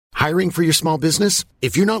Hiring for your small business?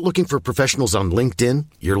 If you're not looking for professionals on LinkedIn,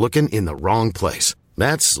 you're looking in the wrong place.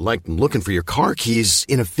 That's like looking for your car keys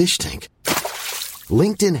in a fish tank.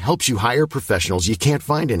 LinkedIn helps you hire professionals you can't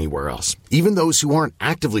find anywhere else, even those who aren't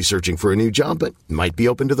actively searching for a new job but might be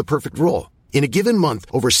open to the perfect role. In a given month,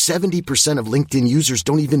 over 70% of LinkedIn users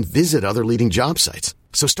don't even visit other leading job sites.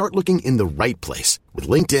 So start looking in the right place. With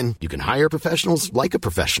LinkedIn, you can hire professionals like a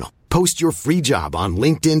professional. Post your free job on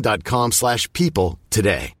linkedin.com/people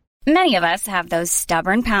today. Many of us have those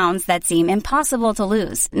stubborn pounds that seem impossible to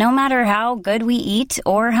lose, no matter how good we eat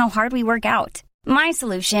or how hard we work out. My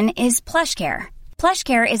solution is PlushCare.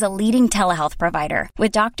 PlushCare is a leading telehealth provider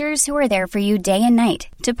with doctors who are there for you day and night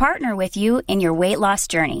to partner with you in your weight loss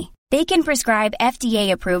journey. They can prescribe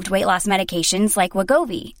FDA-approved weight loss medications like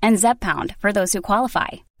Wegovy and Zepbound for those who qualify.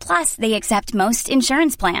 Plus, they accept most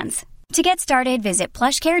insurance plans. To get started, visit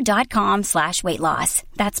plushcare.com/weightloss.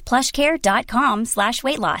 That's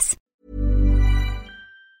plushcare.com/weightloss.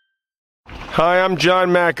 Hi, I'm John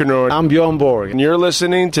McEnroe. I'm Bjorn Borg. And you're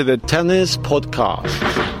listening to the Tennis Podcast.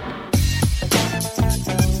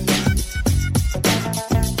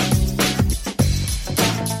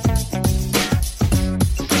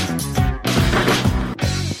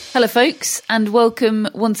 Hello folks, and welcome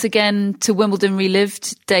once again to Wimbledon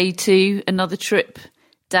Relived, day 2, another trip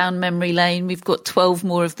down memory lane. We've got 12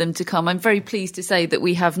 more of them to come. I'm very pleased to say that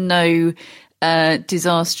we have no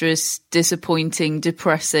disastrous, disappointing,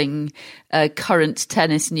 depressing current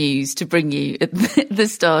tennis news to bring you at the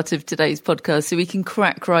start of today's podcast, so we can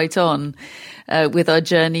crack right on with our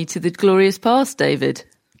journey to the glorious past, David.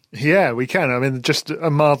 Yeah, we can. I mean, just a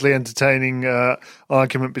mildly entertaining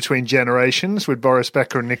argument between generations with Boris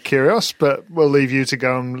Becker and Nick Kyrgios, but we'll leave you to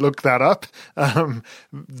go and look that up.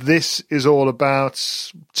 This is all about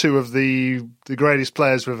two of the greatest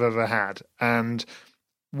players we've ever had, and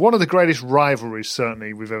one of the greatest rivalries,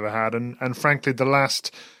 certainly, we've ever had. And frankly, the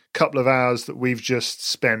last couple of hours that we've just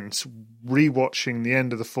spent rewatching the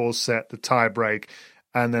end of the fourth set, the tie break,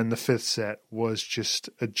 and then the fifth set was just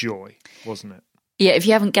a joy, wasn't it? Yeah, if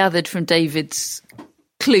you haven't gathered from David's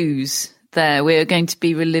clues there, we're going to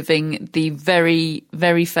be reliving the very,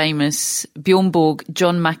 very famous Bjorn Borg,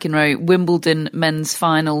 John McEnroe Wimbledon men's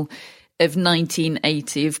final of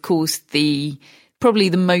 1980. Of course, probably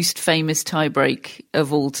the most famous tiebreak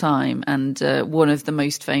of all time, and one of the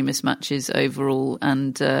most famous matches overall,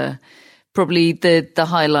 and probably the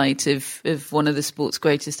highlight of one of the sport's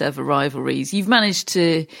greatest ever rivalries. You've managed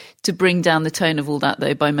to bring down the tone of all that,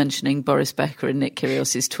 though, by mentioning Boris Becker and Nick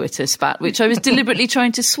Kyrgios' Twitter spat, which I was deliberately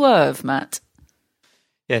trying to swerve, Matt.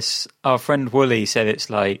 Yes, our friend Wooly said it's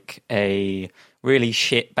like a really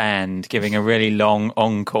shit band giving a really long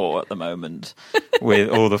encore at the moment with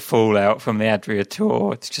all the fallout from the Adria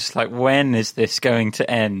Tour. It's just like, when is this going to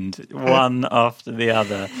end? One after the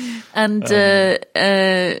other. And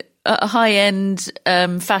a high-end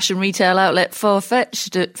fashion retail outlet,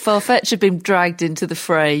 Farfetch have been dragged into the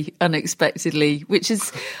fray unexpectedly, which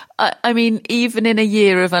is, I mean, even in a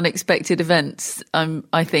year of unexpected events,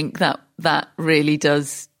 I think that really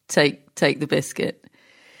does take the biscuit.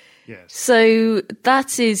 Yes. So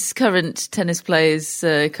that is current tennis players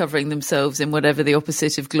covering themselves in whatever the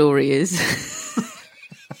opposite of glory is.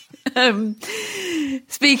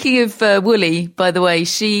 Speaking of Wooly, by the way,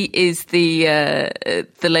 she is the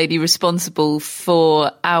lady responsible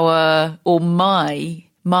for my,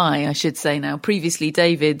 I should say now, previously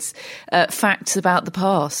David's facts about the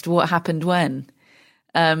past. What happened when?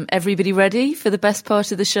 Everybody ready for the best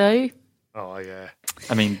part of the show? Oh, yeah.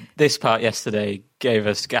 I mean, this part yesterday gave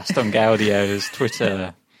us Gaston Gaudio's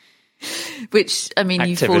Twitter. Which, I mean,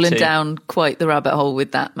 activity. You've fallen down quite the rabbit hole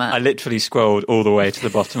with that, Matt. I literally scrolled all the way to the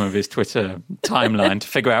bottom of his Twitter timeline to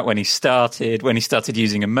figure out when he started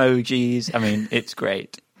using emojis. I mean, it's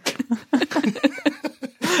great.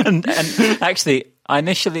 and actually, I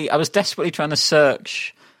was desperately trying to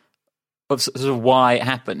search of sort of why it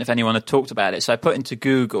happened, if anyone had talked about it. So I put into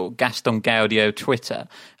Google Gaston Gaudio Twitter,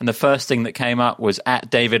 and the first thing that came up was at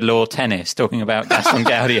David Law Tennis talking about Gaston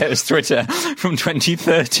Gaudio's Twitter from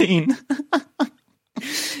 2013.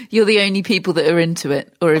 You're the only people that are into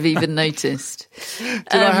it or have even noticed.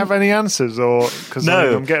 Did I have any answers, or because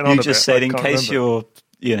no? I'm getting on you a just bit, said in case you're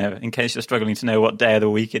struggling to know what day of the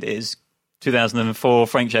week it is, 2004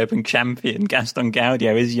 French Open champion Gaston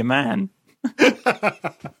Gaudio is your man.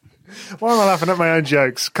 Why am I laughing at my own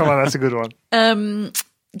jokes? Come on, that's a good one.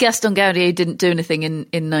 Gaston Gaudio didn't do anything in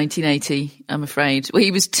 1980, I'm afraid. Well,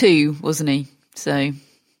 he was 2, wasn't he? So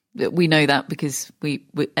we know that because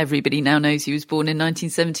everybody now knows he was born in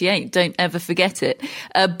 1978. Don't ever forget it.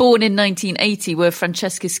 Born in 1980 were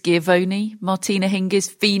Francesca Schiavone, Martina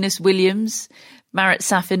Hingis, Venus Williams, Marat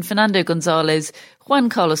Safin, Fernando Gonzalez, Juan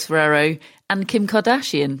Carlos Ferrero, and Kim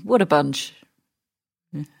Kardashian. What a bunch.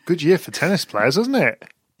 Good year for tennis players, isn't it?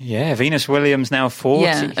 Yeah, Venus Williams now 40.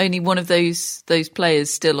 Yeah, only one of those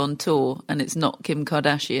players still on tour, and it's not Kim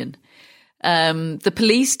Kardashian. The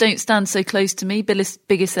Police, Don't Stand So Close to Me,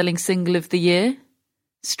 biggest selling single of the year.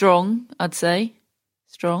 Strong, I'd say.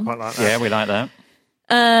 Strong. Quite like that. Yeah, we like that.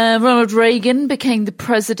 Ronald Reagan became the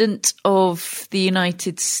president of the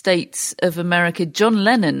United States of America. John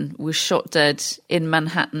Lennon was shot dead in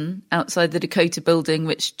Manhattan outside the Dakota building,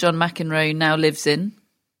 which John McEnroe now lives in.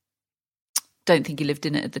 Don't think he lived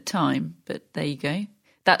in it at the time, but there you go.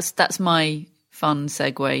 That's my fun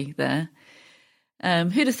segue there.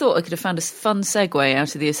 Who'd have thought I could have found a fun segue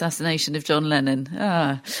out of the assassination of John Lennon?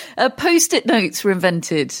 Post-it notes were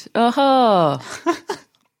invented. Aha!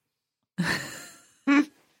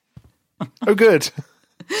 Oh, good.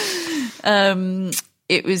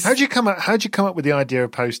 It was. How'd you come up with the idea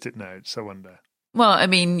of post-it notes? I wonder. Well, I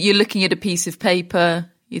mean, you're looking at a piece of paper.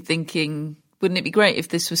 You're thinking, wouldn't it be great if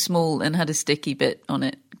this was small and had a sticky bit on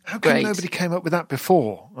it? How come nobody came up with that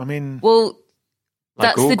before? I mean, well,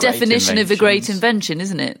 like that's the definition of a great inventions. invention,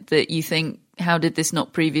 isn't it? That you think, how did this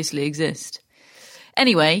not previously exist?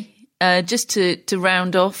 Anyway. Just to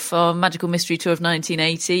round off our Magical Mystery Tour of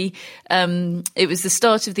 1980, it was the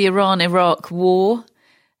start of the Iran-Iraq War.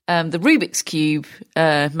 The Rubik's Cube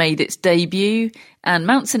made its debut, and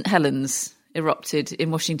Mount St. Helens erupted in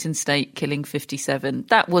Washington State, killing 57.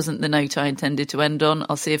 That wasn't the note I intended to end on.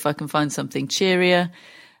 I'll see if I can find something cheerier.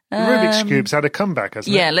 the Rubik's Cube's had a comeback,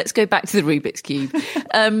 hasn't it? Yeah, let's go back to the Rubik's Cube.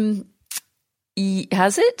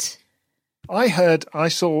 Has it? I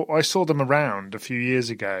saw them around a few years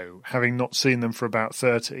ago, having not seen them for about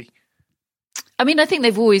 30. I mean, I think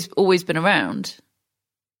they've always been around.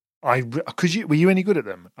 Were you any good at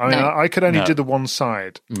them? I mean, No. I could only do the one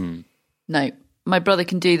side. No, my brother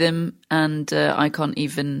can do them, and I can't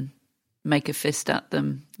even make a fist at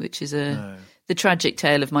them, which is the tragic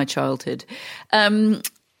tale of my childhood.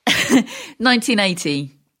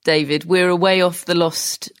 1980, David, we're a way off the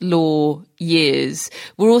lost law years.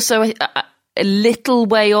 We're also a little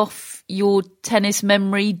way off your tennis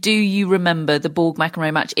memory. Do you remember the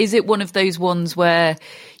Borg-McEnroe match? Is it one of those ones where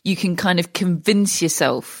you can kind of convince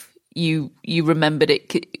yourself you remembered it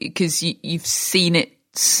because you've seen it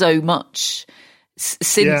so much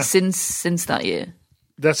since that year?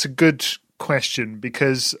 That's a good question,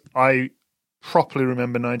 because I properly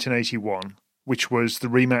remember 1981, which was the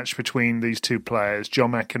rematch between these two players,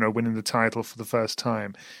 John McEnroe winning the title for the first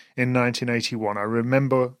time in 1981. I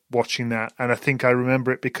remember watching that, and I think I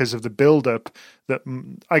remember it because of the build-up that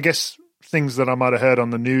I guess things that I might have heard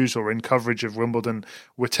on the news or in coverage of Wimbledon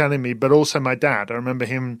were telling me, but also my dad. I remember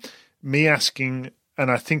me asking,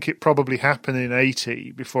 and I think it probably happened in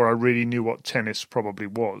 80 before I really knew what tennis probably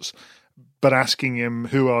was, but asking him,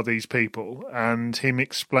 who are these people? And him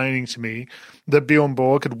explaining to me that Bjorn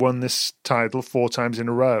Borg had won this title 4 times in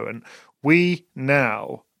a row. And we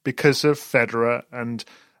now, because of Federer and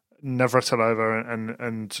Navratilova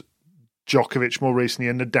and Djokovic more recently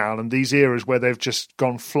and Nadal, and these eras where they've just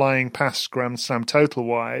gone flying past Grand Slam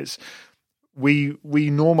total-wise, we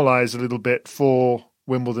normalise a little bit for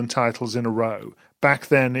Wimbledon titles in a row. Back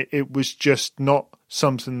then, it was just not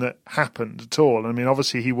something that happened at all. I mean,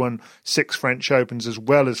 obviously, he won 6 French Opens as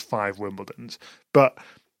well as 5 Wimbledons. But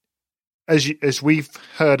as we've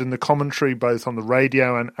heard in the commentary, both on the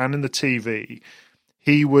radio and in the TV,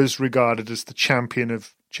 he was regarded as the champion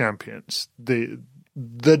of champions, the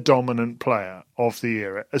dominant player of the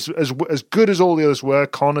era. As good as all the others were,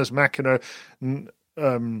 Connors, McEnroe,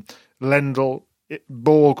 Lendl,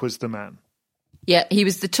 Borg was the man. Yeah, he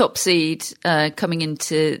was the top seed coming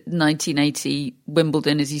into 1980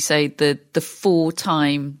 Wimbledon, as you say, the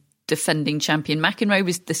 4-time defending champion. McEnroe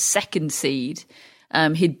was the 2nd seed.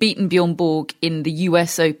 He'd beaten Bjorn Borg in the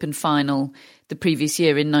US Open final the previous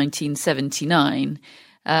year in 1979.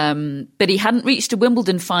 But he hadn't reached a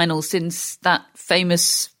Wimbledon final since that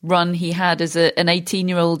famous run he had as an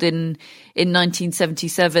 18-year-old in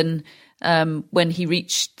 1977. When he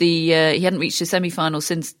reached he hadn't reached a semi-final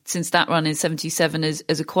since that run in 77 as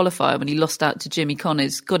a qualifier, when he lost out to Jimmy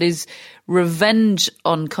Connors. Got his revenge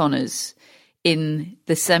on Connors in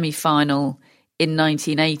the semi-final in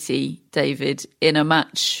 1980, David, in a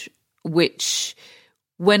match which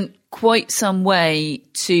went quite some way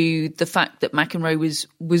to the fact that McEnroe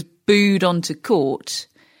was booed onto court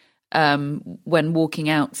when walking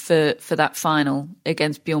out for that final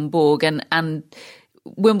against Bjorn Borg, and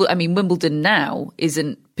Wimbledon now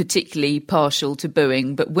isn't particularly partial to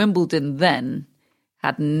booing, but Wimbledon then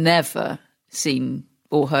had never seen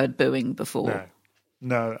or heard booing before.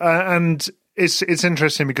 No. And It's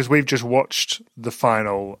interesting because we've just watched the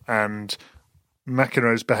final and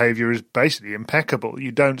McEnroe's behaviour is basically impeccable.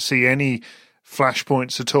 You don't see any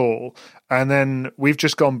flashpoints at all. And then we've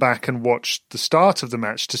just gone back and watched the start of the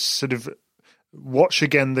match to sort of watch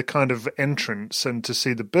again the kind of entrance and to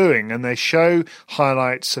see the booing. And they show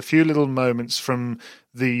highlights, a few little moments from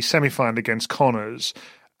the semi-final against Connors.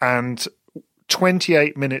 And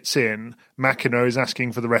 28 minutes in, McEnroe is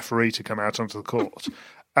asking for the referee to come out onto the court.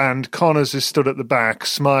 And Connors is stood at the back,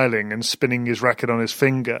 smiling and spinning his racket on his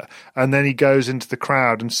finger. And then he goes into the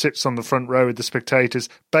crowd and sits on the front row with the spectators,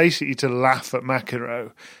 basically to laugh at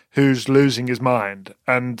McEnroe, who's losing his mind.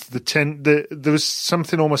 And there was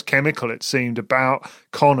something almost chemical, it seemed, about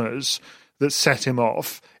Connors that set him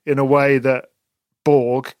off in a way that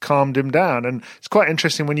Borg calmed him down. And it's quite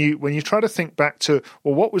interesting when you try to think back to,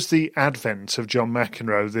 well, what was the advent of John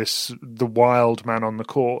McEnroe, the wild man on the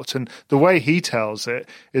court? And the way he tells it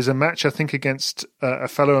is a match, I think, against a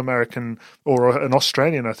fellow American, or an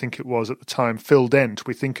Australian, I think it was at the time, Phil Dent.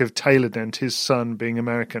 We think of Taylor Dent, his son, being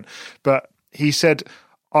American. But he said,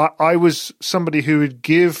 I was somebody who would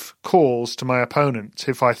give calls to my opponents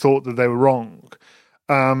if I thought that they were wrong.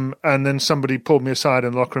 And then somebody pulled me aside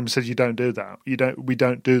in the locker room and said, "You don't do that. We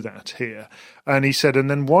don't do that here." And he said, and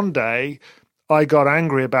then one day I got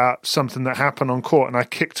angry about something that happened on court, and I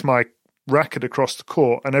kicked my racket across the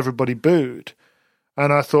court, and everybody booed.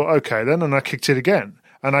 And I thought, okay, then, and I kicked it again,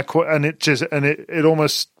 and I quit, and it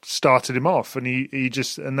almost started him off, and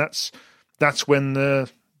that's when the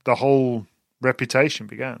whole reputation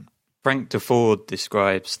began. Frank Deford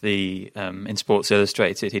describes in Sports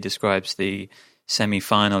Illustrated, he describes the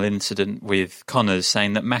semi-final incident with Connors,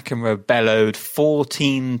 saying that McEnroe bellowed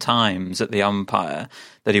 14 times at the umpire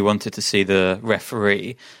that he wanted to see the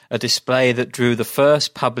referee, a display that drew the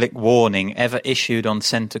first public warning ever issued on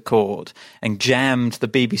centre court and jammed the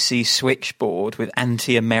BBC switchboard with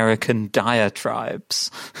anti-American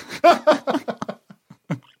diatribes.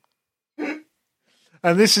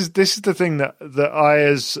 And this is the thing that I,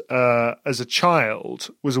 as a child,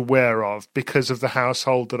 was aware of because of the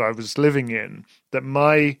household that I was living in. That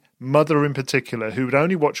my mother, in particular, who would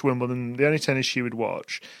only watch Wimbledon, the only tennis she would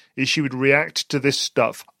watch is she would react to this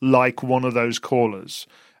stuff like one of those callers.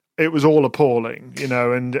 It was all appalling,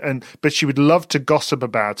 but she would love to gossip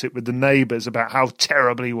about it with the neighbours about how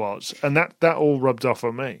terrible he was, and that all rubbed off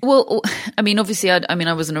on me. Well, I mean, obviously,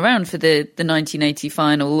 I wasn't around for the 1980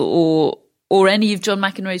 final or any of John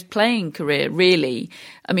McEnroe's playing career, really.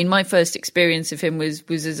 I mean, my first experience of him was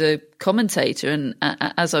as a commentator and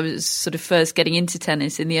as I was sort of first getting into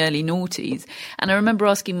tennis in the early noughties. And I remember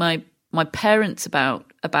asking my parents about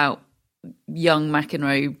young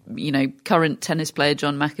McEnroe, current tennis player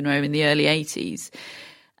John McEnroe in the early 80s.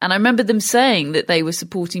 And I remember them saying that they were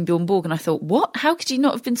supporting Bjorn Borg, and I thought, what? How could you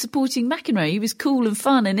not have been supporting McEnroe? He was cool and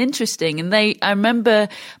fun and interesting. And I remember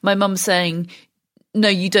my mum saying, "No,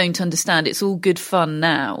 you don't understand. It's all good fun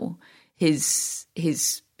now." His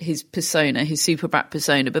persona, his super brat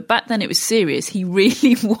persona, but back then it was serious. He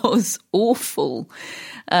really was awful,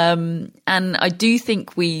 and I do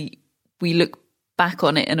think we look back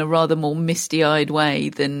on it in a rather more misty-eyed way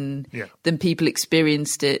than people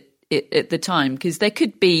experienced it at the time, because there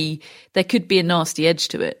could be a nasty edge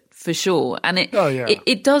to it for sure, and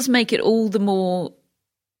it does make it all the more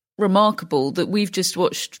remarkable that we've just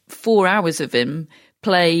watched 4 hours of him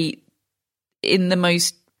play in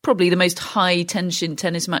probably the most high tension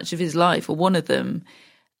tennis match of his life, or one of them,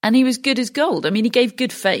 and he was good as gold. I mean, he gave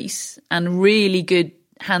good face and really good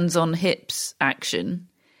hands on hips action,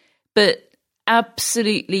 but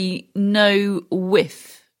absolutely no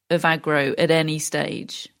whiff of aggro at any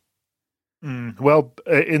stage. Well,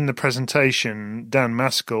 in the presentation, Dan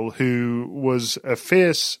Maskell, who was a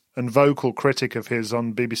fierce and vocal critic of his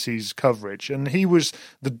on BBC's coverage, and he was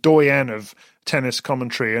the doyen of tennis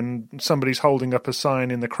commentary, and somebody's holding up a sign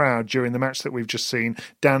in the crowd during the match that we've just seen,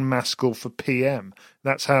 Dan Maskell for PM.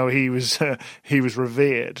 That's how he was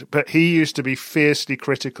revered. But he used to be fiercely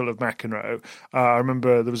critical of McEnroe. I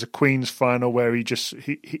remember there was a Queen's final where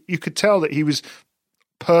you could tell that he was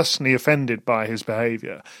personally offended by his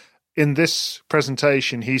behaviour. In this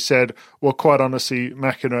presentation, he said, well, quite honestly,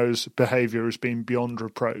 McEnroe's behaviour has been beyond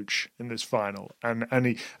reproach in this final,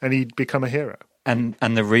 and he'd become a hero. And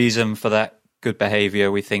the reason for that good behaviour,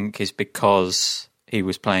 we think, is because he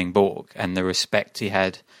was playing Borg and the respect he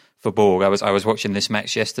had for Borg. I was watching this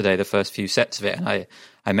match yesterday, the first few sets of it, and I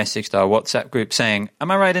messaged our WhatsApp group saying,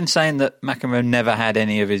 am I right in saying that McEnroe never had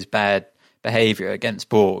any of his bad behaviour against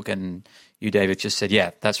Borg? And you, David, just said, yeah,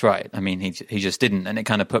 that's right. I mean, he just didn't. And it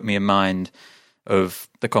kind of put me in mind of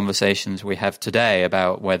the conversations we have today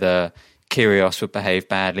about whether Kyrgios would behave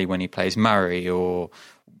badly when he plays Murray, or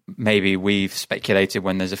maybe we've speculated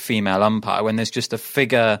when there's a female umpire, when there's just a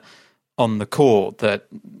figure on the court that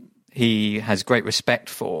he has great respect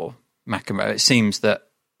for, McEnroe. It seems that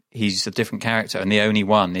he's a different character, and the only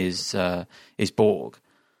one is Borg.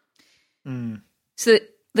 So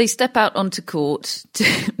they step out onto court,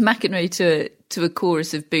 McEnroe to a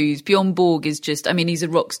chorus of boos. Bjorn Borg is just, I mean, he's a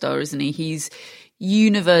rock star, isn't he? He's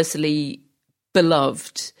universally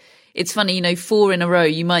beloved. It's funny, 4 in a row,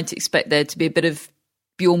 you might expect there to be a bit of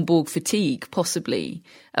Bjorn Borg fatigue, possibly,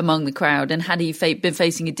 among the crowd. And had he been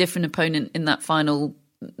facing a different opponent in that final,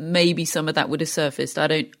 maybe some of that would have surfaced. I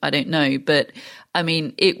don't know. But, I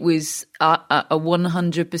mean, it was a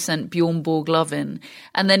 100% Bjorn Borg loving.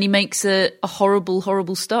 And then he makes a horrible,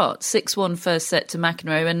 horrible start. 6-1 first set to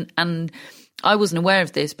McEnroe. And I wasn't aware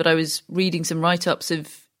of this, but I was reading some write-ups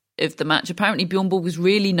of the match. Apparently Bjorn Borg was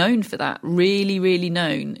really known for that. Really, really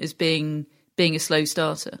known as being a slow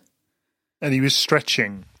starter. And he was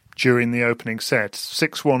stretching during the opening set.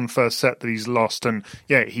 6-1 first set that he's lost. And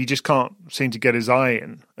yeah, he just can't seem to get his eye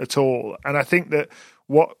in at all. And I think that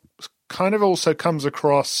what kind of also comes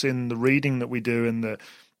across in the reading that we do and the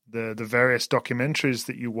various documentaries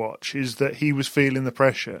that you watch is that he was feeling the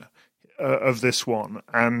pressure of this one.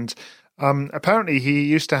 And apparently he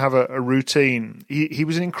used to have a routine. He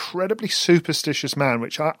was an incredibly superstitious man,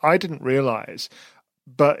 which I didn't realise.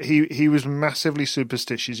 But he was massively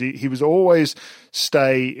superstitious. He was always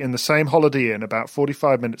stay in the same Holiday Inn about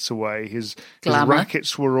 45 minutes away. His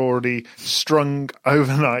rackets were already strung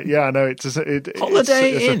overnight. Yeah, I know.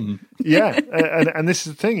 Holiday Inn. Yeah, and this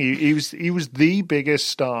is the thing. He was the biggest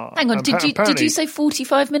star. Hang on, did you say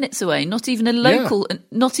 45 minutes away? Not even a local,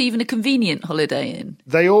 not even a convenient Holiday Inn.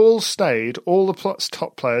 They all stayed. All the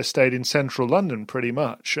top players stayed in central London, pretty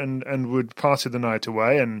much, and would party the night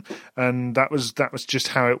away, and that was just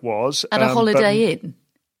how it was. At a Holiday Inn.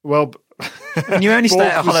 Well. And you only stay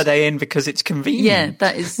at a Holiday Inn because it's convenient. Yeah,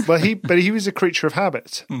 that is. Well, he was a creature of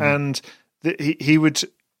habit, and he would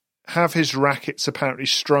have his rackets apparently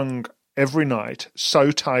strung every night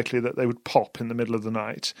so tightly that they would pop in the middle of the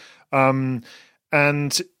night.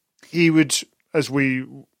 And he would, as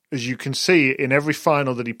you can see in every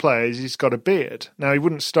final that he plays, he's got a beard. Now, he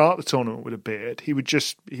wouldn't start the tournament with a beard. He would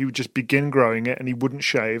just begin growing it, and he wouldn't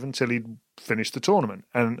shave until he'd finished the tournament.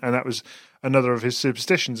 And that was another of his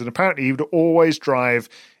superstitions. And apparently he would always drive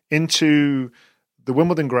into the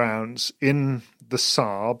Wimbledon grounds in the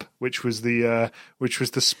Saab, which was the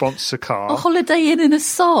sponsor car. A Holiday Inn in a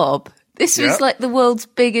Saab. This was like the world's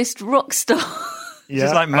biggest rock star. Yeah,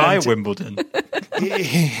 it's like my Wimbledon.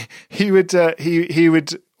 He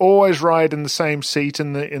would always ride in the same seat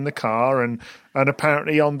in the car, and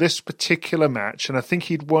apparently on this particular match, and I think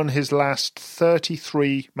he'd won his last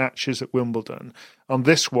 33 matches at Wimbledon. On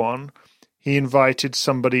this one, he invited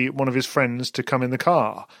one of his friends, to come in the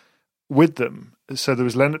car with them. So there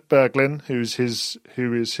was Leonard Berglin, who is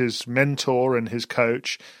his mentor and his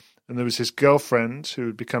coach, and there was his girlfriend, who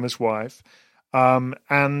would become his wife.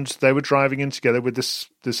 And they were driving in together with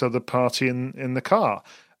this other party in the car.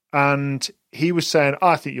 And he was saying,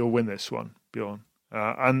 I think you'll win this one, Bjorn.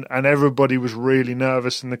 And everybody was really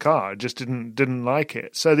nervous in the car, just didn't like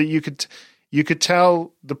it. So that you could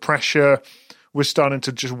tell the pressure was starting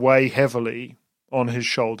to just weigh heavily on his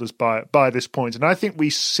shoulders by this point. And I think we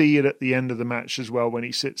see it at the end of the match as well when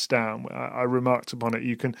he sits down. I remarked upon it.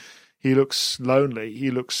 He looks lonely. He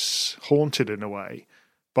looks haunted in a way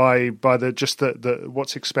by the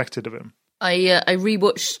what's expected of him. I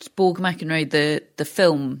rewatched Borg McEnroe the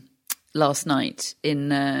film last night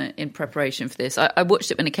in preparation for this. I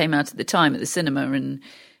watched it when it came out at the time at the cinema,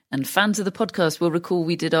 and fans of the podcast will recall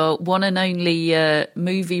we did our one and only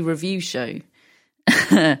movie review show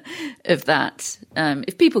of that.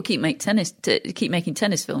 If people keep making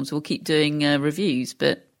tennis films, we'll keep doing reviews,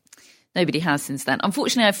 but nobody has since then.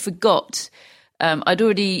 Unfortunately, I forgot. I'd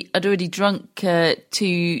already drunk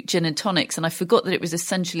 2 gin and tonics, and I forgot that it was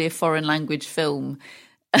essentially a foreign language film.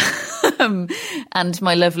 And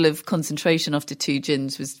my level of concentration after 2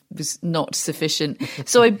 gins was not sufficient.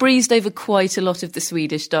 So I breezed over quite a lot of the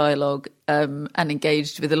Swedish dialogue and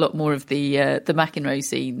engaged with a lot more of the McEnroe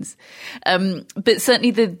scenes. But certainly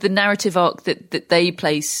the narrative arc that they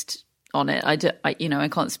placed on it, I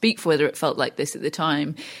can't speak for whether it felt like this at the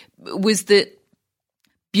time, was that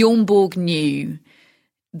Bjorn Borg knew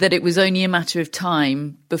that it was only a matter of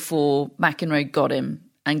time before McEnroe got him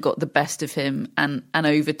and got the best of him and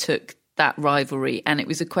overtook that rivalry. And it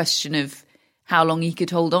was a question of how long he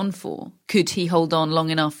could hold on for. Could he hold on long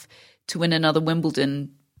enough to win another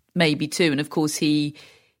Wimbledon? Maybe 2. And of course he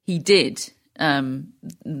did.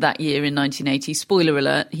 that year in 1980. Spoiler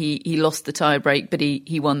alert: he lost the tie break, but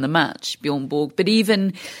he won the match, Bjorn Borg. But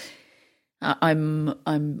even I'm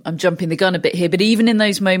jumping the gun a bit here, but even in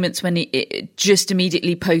those moments when it just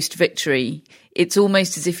immediately post victory, it's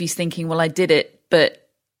almost as if he's thinking, well, I did it, but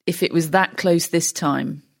if it was that close this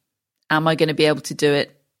time, am I going to be able to do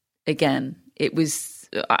it again? It was,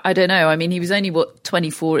 I don't know. I mean, he was only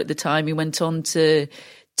 24 at the time. He went on to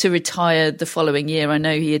retire the following year. I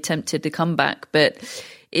know he attempted to come back, but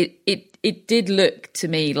it did look to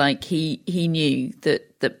me like he knew that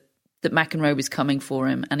McEnroe was coming for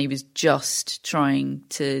him, and he was just trying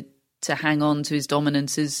to hang on to his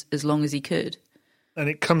dominance as long as he could. And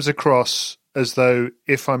it comes across as though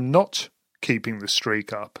if I'm not keeping the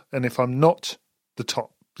streak up, and if I'm not the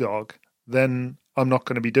top dog, then I'm not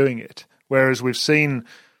going to be doing it. Whereas we've seen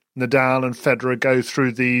Nadal and Federer go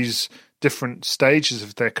through these different stages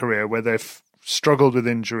of their career where they've struggled with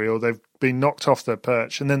injury or they've been knocked off their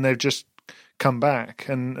perch, and then they've just come back,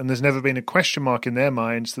 and there's never been a question mark in their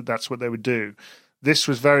minds that that's what they would do. This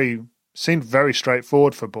seemed very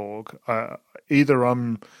straightforward for Borg. Either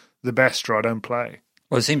I'm the best or I don't play.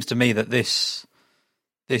 Well, it seems to me that this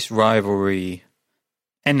rivalry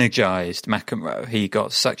energised McEnroe. He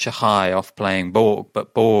got such a high off playing Borg,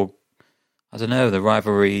 but Borg, I don't know, the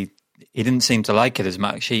rivalry, he didn't seem to like it as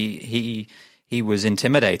much. He was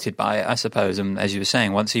intimidated by it, I suppose, and as you were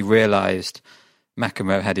saying, once he realised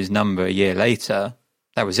McEnroe had his number a year later,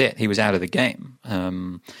 that was it. He was out of the game.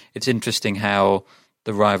 It's interesting how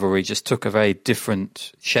the rivalry just took a very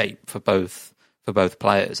different shape for both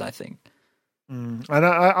players, I think. And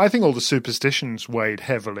I think all the superstitions weighed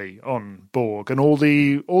heavily on Borg, and all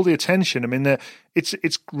the attention. I mean,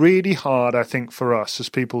 it's really hard, I think, for us as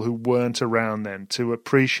people who weren't around then to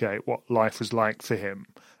appreciate what life was like for him.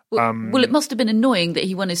 Well, it must have been annoying that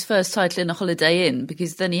he won his first title in a Holiday Inn,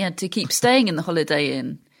 because then he had to keep staying in the Holiday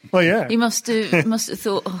Inn. Well, yeah, he must have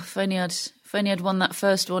thought, oh, if only I'd won that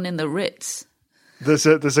first one in the Ritz. There's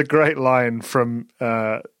a great line from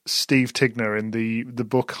Steve Tigner in the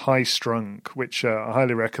book High Strung, which I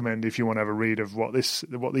highly recommend if you want to have a read of what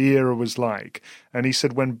the era was like. And he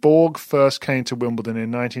said when Borg first came to Wimbledon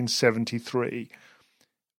in 1973.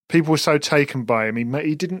 People were so taken by him.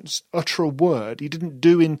 He didn't utter a word. He didn't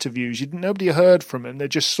do interviews. Nobody heard from him. They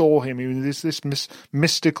just saw him. He was this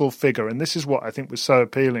mystical figure, and this is what I think was so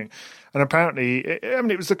appealing. And apparently,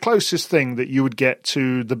 it was the closest thing that you would get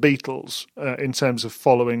to the Beatles in terms of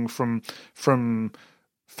following from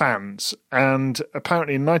fans. And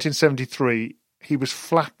apparently, in 1973, he was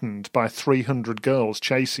flattened by 300 girls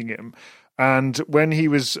chasing him. And when he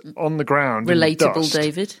was on the ground, relatable, in dust,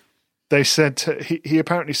 David. They said, he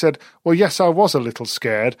apparently said, well, yes, I was a little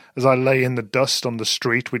scared as I lay in the dust on the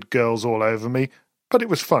street with girls all over me, but it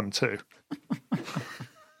was fun too.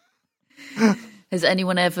 Has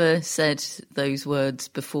anyone ever said those words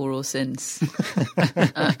before or since?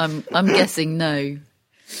 I'm guessing no.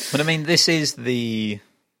 But I mean, this is the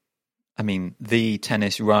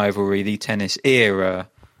tennis rivalry, the tennis era,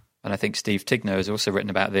 and I think Steve Tigner has also written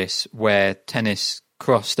about this, where tennis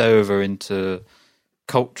crossed over into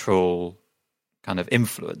cultural kind of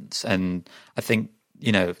influence. And I think,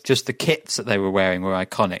 just the kits that they were wearing were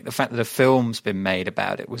iconic. The fact that a film's been made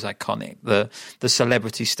about it was iconic. The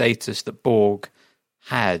celebrity status that Borg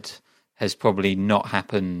had has probably not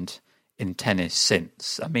happened in tennis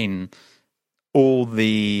since. I mean, all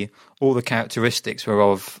the characteristics were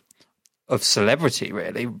of celebrity,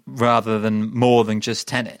 really, rather than more than just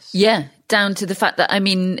tennis. Yeah, down to the fact that,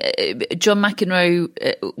 John McEnroe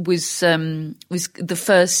was the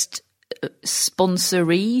first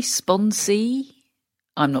sponsee.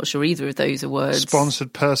 I'm not sure either of those are words.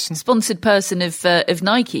 Sponsored person of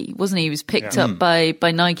Nike, wasn't he? He was picked up by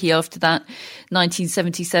Nike after that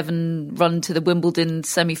 1977 run to the Wimbledon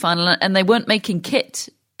semi-final, and they weren't making kit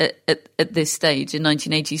at this stage in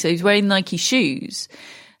 1980, so he was wearing Nike shoes.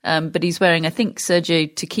 But he's wearing, I think,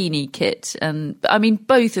 Sergio Tacchini kit. And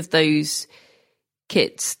both of those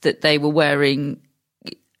kits that they were wearing,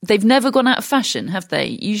 they've never gone out of fashion, have they?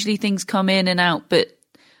 Usually things come in and out, but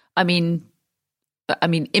in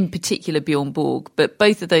particular Bjorn Borg, but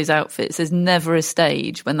both of those outfits, there's never a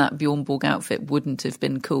stage when that Bjorn Borg outfit wouldn't have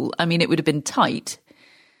been cool. It would have been tight,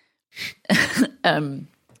 but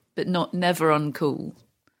never uncool.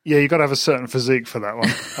 Yeah, you've got to have a certain physique for that one.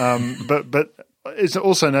 But it's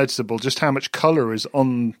also noticeable just how much colour is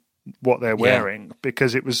on what they're wearing,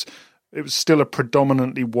 because it was still a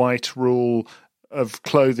predominantly white rule of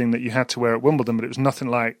clothing that you had to wear at Wimbledon, but it was nothing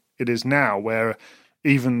like it is now, where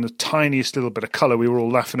even the tiniest little bit of colour, we were all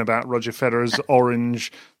laughing about Roger Federer's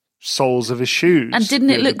orange soles of his shoes. And didn't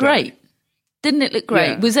it look great? Didn't it look great?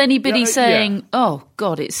 Yeah. Was anybody Yeah, saying, "Oh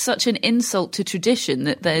God, it's such an insult to tradition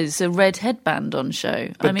that there's a red headband on show"?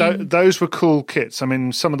 But those were cool kits. I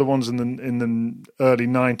mean, some of the ones in the early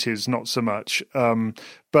 90s, not so much.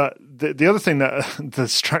 But the other thing that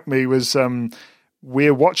struck me was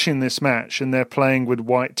we're watching this match and they're playing with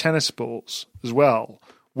white tennis balls as well,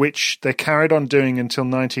 which they carried on doing until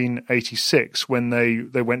 1986 when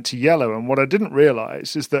they went to yellow. And what I didn't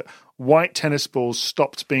realise is that white tennis balls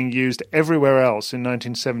stopped being used everywhere else in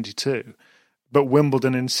 1972, but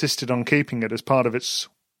Wimbledon insisted on keeping it as part of its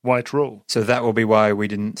white rule. So that will be why we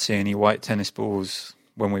didn't see any white tennis balls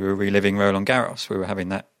when we were reliving Roland Garros. We were having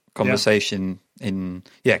that conversation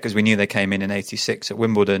because we knew they came in 86 at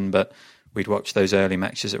Wimbledon, but we'd watched those early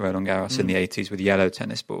matches at Roland Garros in the 80s with yellow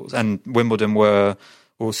tennis balls. And Wimbledon were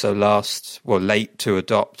also late to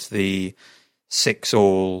adopt the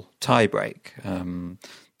 6-all tiebreak.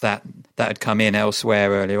 That had come in elsewhere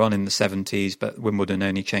earlier on in the 70s, but Wimbledon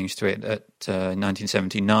only changed to it at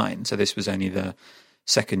 1979. So this was only the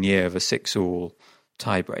second year of a 6-all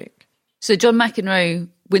tiebreak. So John McEnroe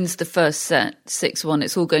wins the first set, 6-1.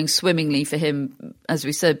 It's all going swimmingly for him. As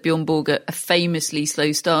we said, Bjorn Borg, a famously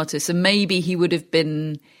slow starter. So maybe he would have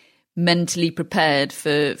been mentally prepared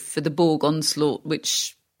for the Borg onslaught,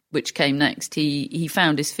 which came next. He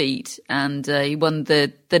found his feet and he won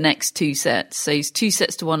the next 2 sets. So he's 2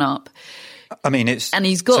 sets to 1 up. I mean,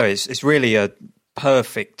 it's really a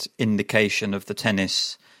perfect indication of the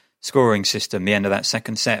tennis scoring system, the end of that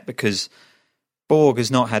second set, because Borg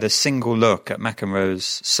has not had a single look at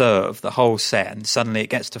McEnroe's serve the whole set, and suddenly it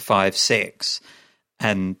gets to 5-6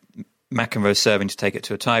 and McEnroe's serving to take it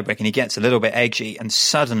to a tiebreak, and he gets a little bit edgy, and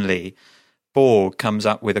suddenly Borg comes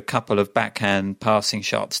up with a couple of backhand passing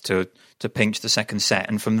shots to pinch the second set,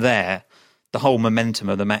 and from there the whole momentum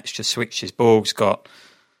of the match just switches. Borg's got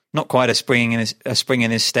not quite a spring in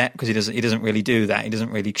his step, because he doesn't really do that. He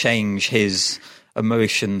doesn't really change his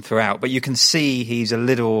emotion throughout, but you can see he's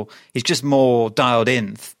just more dialed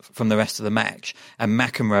in from the rest of the match, and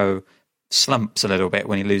McEnroe slumps a little bit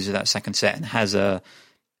when he loses that second set and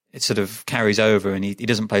it sort of carries over, and he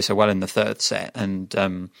doesn't play so well in the third set, and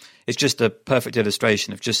it's just a perfect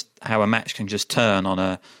illustration of just how a match can just turn on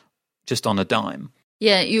a dime.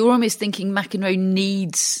 Yeah, you're almost thinking McEnroe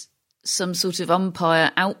needs some sort of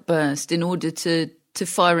umpire outburst in order to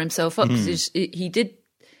fire himself up, because he did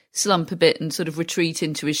slump a bit and sort of retreat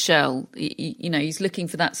into his shell. He's looking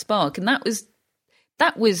for that spark, and that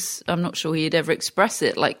was I'm not sure he'd ever express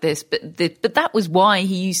it like this, but that was why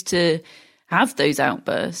he used to have those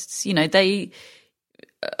outbursts. They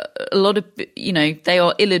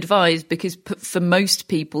are ill-advised, because for most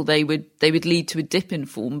people they would lead to a dip in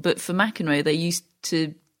form, but for McEnroe they used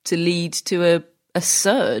to lead to a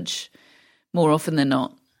surge more often than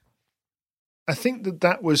not. I think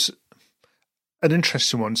that was an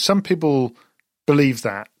interesting one. Some people believe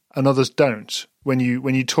that and others don't. When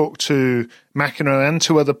you talk to McEnroe and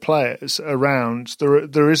to other players around,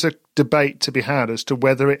 there is a debate to be had as to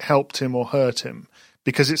whether it helped him or hurt him,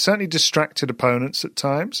 because it certainly distracted opponents at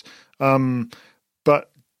times.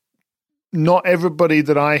 But not everybody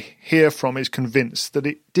that I hear from is convinced that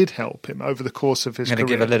it did help him over the course of his career. I'm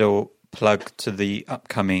going to give a little plug to the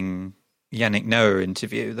upcoming Yannick Noah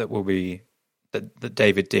interview that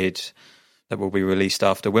David did, that will be released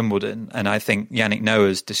after Wimbledon. And I think Yannick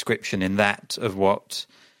Noah's description in that of what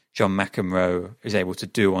John McEnroe is able to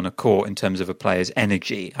do on a court in terms of a player's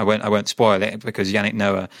energy, I won't spoil it, because Yannick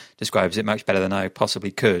Noah describes it much better than I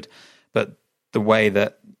possibly could. But the way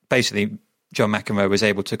that basically John McEnroe was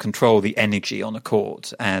able to control the energy on a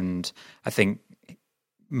court, and I think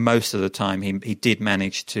most of the time he did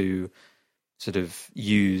manage to sort of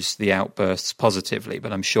use the outbursts positively,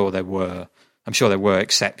 but I'm sure there were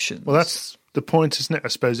exceptions. Well, that's the point, isn't it? I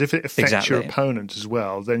suppose if it affects your opponent as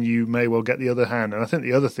well, then you may well get the other hand. And I think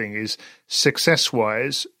the other thing is,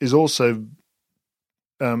 success-wise, is also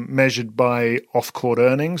measured by off-court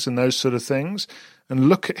earnings and those sort of things. And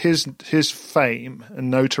look at his fame and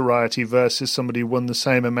notoriety versus somebody who won the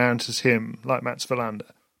same amount as him, like Mats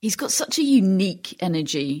Wilander. He's got such a unique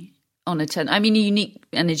energy on a a unique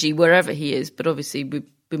energy wherever he is, but obviously we've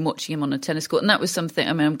been watching him on a tennis court, and that was something,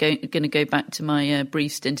 I'm going to go back to my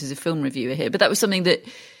brief stint as a film reviewer here, but that was something that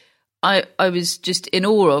I was just in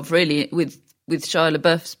awe of, really, with Shia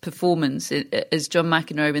LaBeouf's performance as John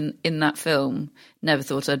McEnroe in that film. Never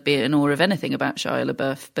thought I'd be in awe of anything about Shia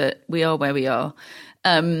LaBeouf, but we are where we are.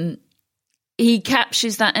 He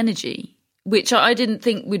captures that energy, which I didn't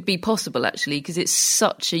think would be possible, actually, because it's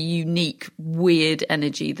such a unique, weird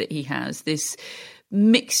energy that he has, this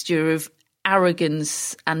mixture of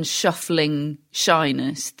arrogance and shuffling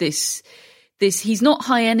shyness, this he's not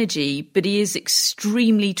high energy, but he is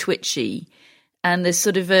extremely twitchy, and there's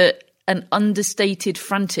sort of an understated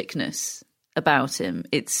franticness about him.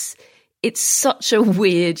 It's such a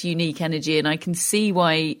weird, unique energy, and I can see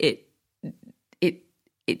why it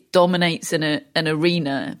dominates in an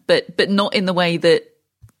arena, but not in the way that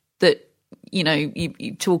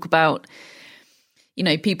you talk about,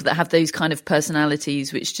 people that have those kind of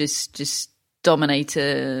personalities which just dominate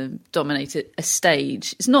a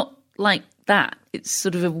stage. It's not like that. It's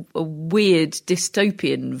sort of a weird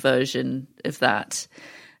dystopian version of that.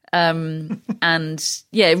 And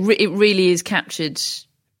yeah, it really is captured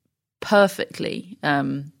perfectly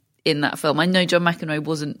in that film. I know John McEnroe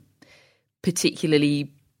wasn't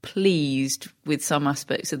particularly pleased with some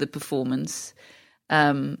aspects of the performance,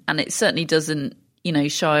 and it certainly doesn't,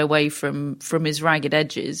 shy away from his ragged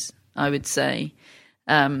edges, I would say.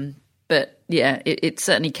 But yeah, it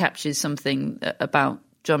certainly captures something about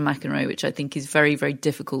John McEnroe, which I think is very, very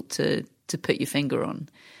difficult to put your finger on.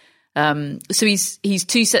 So he's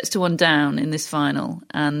 2-1 down in this final,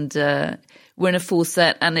 and we're in a fourth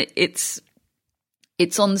set, and it's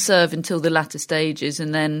on serve until the latter stages,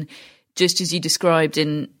 and then just as you described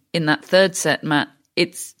in that third set, Matt,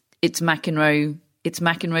 it's McEnroe. It's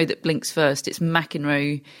McEnroe that blinks first. It's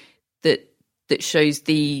McEnroe that shows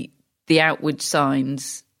the outward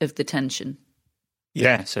signs of the tension.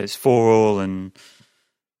 Yeah, so it's 4-4, and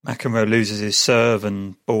McEnroe loses his serve,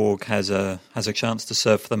 and Borg has a chance to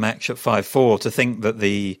serve for the match at 5-4. To think that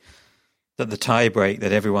the tie break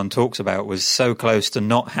that everyone talks about was so close to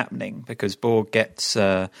not happening, because Borg gets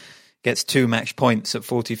 2 match points at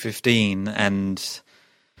 40-15, and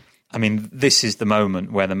I mean, this is the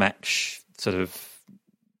moment where the match sort of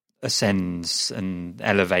ascends and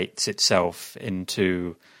elevates itself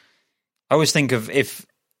into. I always think of if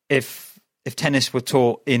tennis were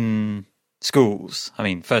taught in schools. I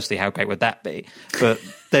mean, firstly, how great would that be? But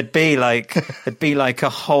there'd be like a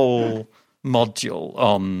whole module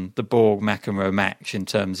on the Borg McEnroe match in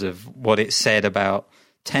terms of what it said about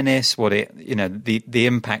tennis, what it, the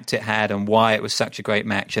impact it had, and why it was such a great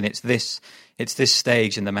match. And it's this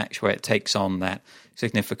stage in the match where it takes on that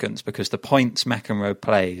significance, because the points McEnroe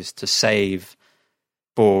plays to save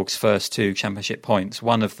Borg's first 2 championship points,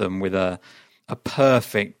 one of them with a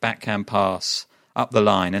perfect backhand pass up the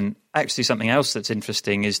line. And actually something else that's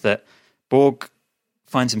interesting is that Borg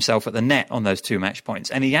finds himself at the net on those 2 match points.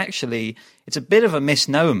 And it's a bit of a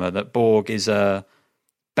misnomer that Borg is a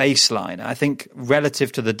baseliner. I think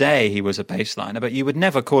relative to the day he was a baseliner, but you would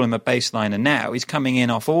never call him a baseliner now. He's coming in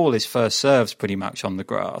off all his first serves pretty much on the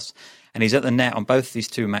grass, and he's at the net on both these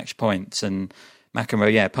 2 match points. And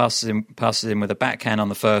McEnroe, passes him with a backhand on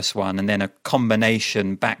the first one, and then a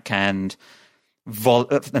combination backhand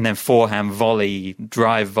and then forehand volley,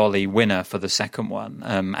 drive volley winner for the second one.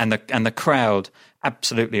 And the crowd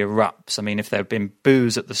absolutely erupts. I mean, if there had been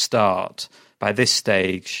boos at the start, by this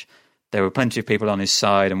stage there were plenty of people on his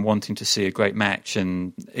side and wanting to see a great match,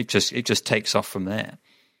 and it just takes off from there.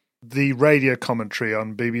 The radio commentary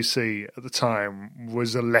on BBC at the time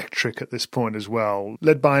was electric at this point as well,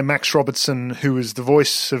 led by Max Robertson, who was the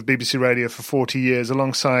voice of BBC Radio for 40 years,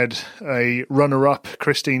 alongside a runner-up,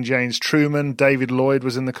 Christine Janes Truman. David Lloyd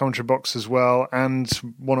was in the commentary box as well, and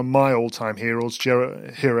one of my all-time heroes,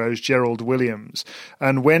 Gerald Williams.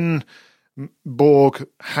 And when Borg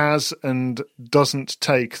has and doesn't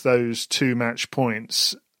take those 2 match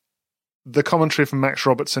points, the commentary from Max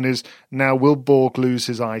Robertson is, now will Borg lose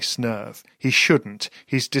his ice nerve? He shouldn't.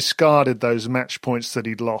 He's discarded those match points that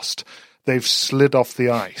he'd lost. They've slid off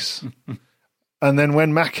the ice. And then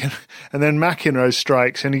McEnroe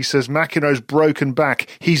strikes, and he says, McEnroe's broken back.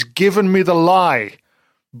 He's given me the lie.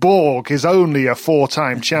 Borg is only a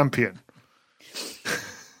 4-time champion.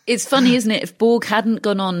 It's funny, isn't it? If Borg hadn't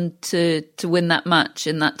gone on to win that match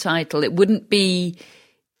and that title, it wouldn't be...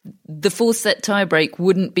 The 4th set tiebreak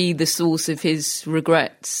wouldn't be the source of his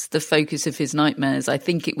regrets, the focus of his nightmares. I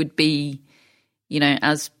think it would be,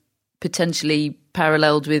 as potentially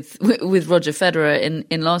paralleled with Roger Federer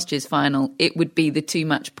in last year's final, it would be the 2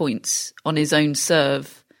 match points on his own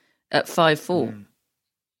serve at 5-4.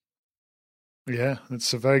 Yeah,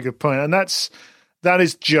 that's a very good point. And that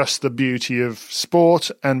is just the beauty of sport,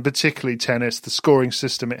 and particularly tennis, the scoring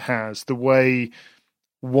system it has, the way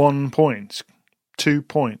 1 point, 2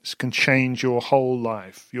 points can change your whole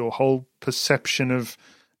life, your whole perception of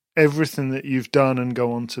everything that you've done and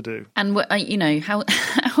go on to do. And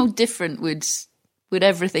how different would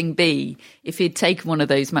everything be if he'd taken one of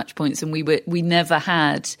those match points and we never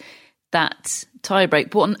had that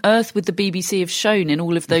tiebreak? What on earth would the BBC have shown in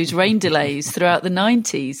all of those rain delays throughout the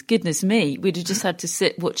 90s? Goodness me, we'd have just had to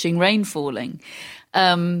sit watching rain falling.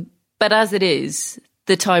 But But as it is,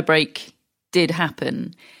 the tiebreak did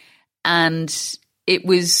happen, and it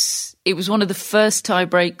was one of the first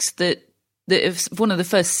tiebreaks one of the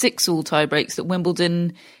first 6-all tiebreaks that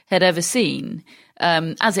Wimbledon had ever seen.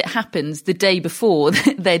 As it happens, the day before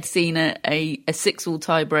they'd seen a 6-all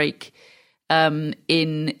tiebreak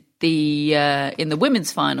in the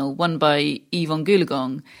women's final, won by Yvonne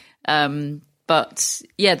Goolagong. But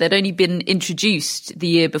yeah, they'd only been introduced the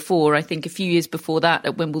year before. I think a few years before that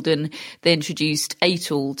at Wimbledon, they introduced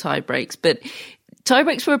 8-all tiebreaks. But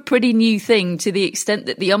tiebreaks were a pretty new thing, to the extent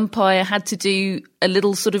that the umpire had to do a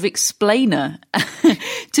little sort of explainer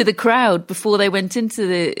to the crowd before they went into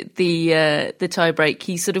the tiebreak.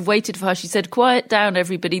 He sort of waited for her. She said, "Quiet down,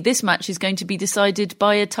 everybody. This match is going to be decided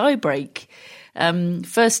by a tiebreak.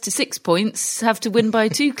 First to 6 points have to win by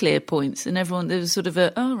 2 clear points." And everyone, there was sort of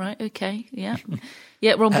oh, right, okay, yeah,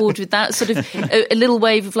 we're on board with that. Sort of a little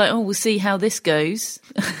wave of like, oh, we'll see how this goes.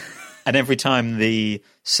 And every time the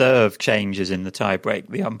serve changes in the tiebreak,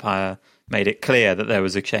 the umpire made it clear that there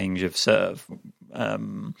was a change of serve.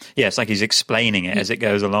 It's like he's explaining it as it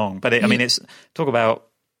goes along. But it's talk about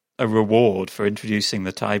a reward for introducing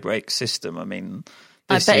the tiebreak system. I mean,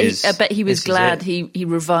 I bet he was glad he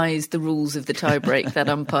revised the rules of the tiebreak, that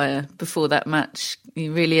umpire, before that match. He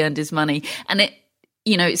really earned his money. And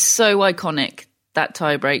it's so iconic, that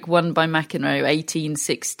tiebreak, won by McEnroe,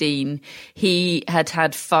 18-16. He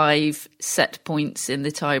had 5 set points in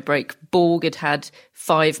the tiebreak. Borg had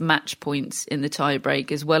 5 match points in the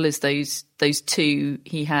tiebreak, as well as those 2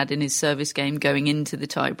 he had in his service game going into the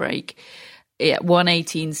tiebreak. Yeah, won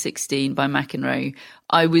 18-16 by McEnroe.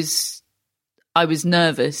 I was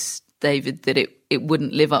nervous, David, that it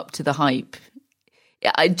wouldn't live up to the hype.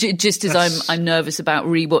 Just as I'm nervous about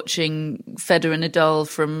rewatching Federer and Nadal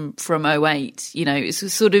from 2008.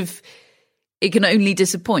 It's sort of, it can only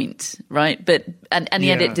disappoint, right? But and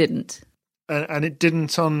yet it didn't. And it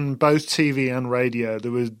didn't on both TV and radio. There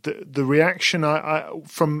was the reaction I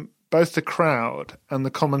from both the crowd and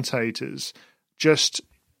the commentators. Just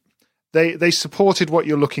they supported what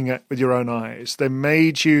you're looking at with your own eyes. They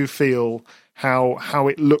made you feel how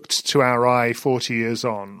it looked to our eye 40 years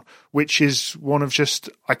on, which is one of just,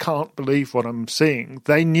 I can't believe what I'm seeing.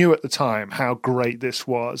 They knew at the time how great this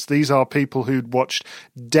was. These are people who'd watched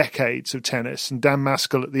decades of tennis. And Dan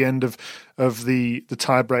Maskell at the end of the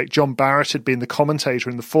tiebreak, John Barrett had been the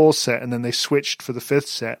commentator in the 4th set, and then they switched for the 5th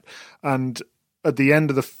set. And at the end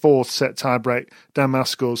of the 4th set tiebreak, Dan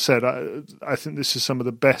Maskell said, I think this is some of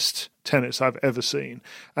the best tennis I've ever seen.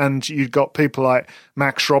 And you've got people like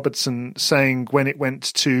Max Robertson saying when it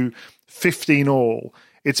went to 15-all,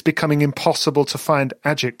 it's becoming impossible to find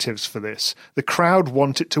adjectives for this. The crowd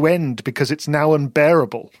want it to end because it's now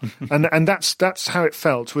unbearable. and that's how it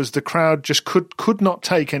felt, was the crowd just could not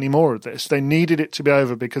take any more of this. They needed it to be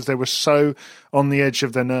over because they were so on the edge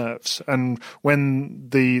of their nerves. And when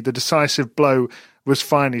the decisive blow was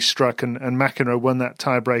finally struck and McEnroe won that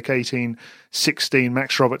tiebreak 18-16,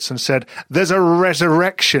 Max Robertson said, "There's a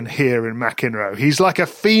resurrection here in McEnroe. He's like a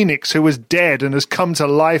phoenix who was dead and has come to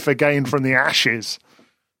life again from the ashes."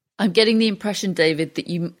 I'm getting the impression, David, that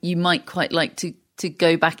you might quite like to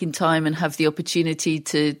go back in time and have the opportunity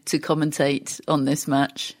to commentate on this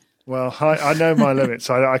match. Well, I know my limits.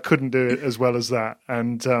 I couldn't do it as well as that,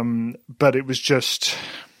 and but it was just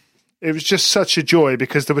such a joy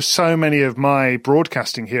because there were so many of my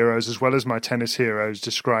broadcasting heroes as well as my tennis heroes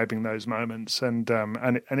describing those moments, and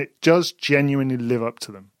it does genuinely live up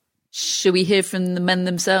to them. Should we hear from the men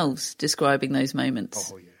themselves describing those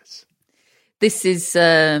moments? Oh, yes. This is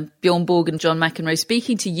Bjorn Borg and John McEnroe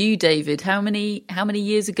speaking to you, David. How many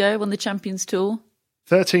years ago on the Champions Tour?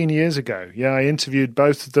 13 years ago. Yeah, I interviewed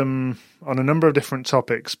both of them on a number of different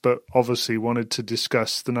topics, but obviously wanted to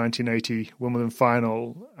discuss the 1980 Wimbledon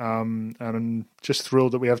final, and I'm just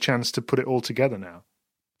thrilled that we have a chance to put it all together now.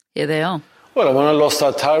 Here they are. Well, when I lost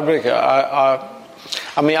that tiebreak,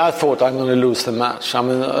 I thought I'm going to lose the match.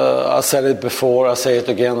 I said it before, I say it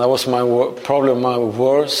again. That was probably my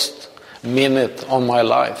worst minute of my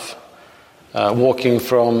life, walking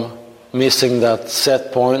from missing that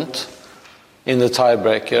set point in the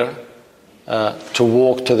tiebreaker to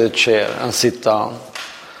walk to the chair and sit down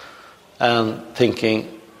and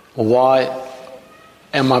thinking, why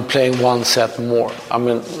am I playing 1 set more?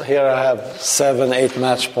 Here I have 7-8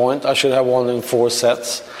 match point. I should have won in 4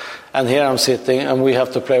 sets. And here I'm sitting and we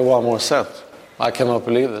have to play 1 more set. I cannot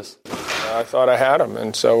believe this. I thought I had him,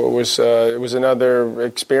 and so it was another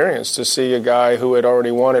experience to see a guy who had already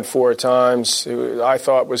won it 4 times, who I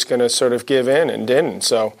thought was going to sort of give in and didn't.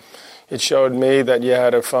 So it showed me that you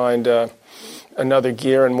had to find another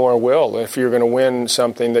gear and more will if you're going to win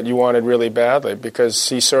something that you wanted really badly, because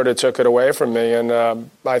he sort of took it away from me, and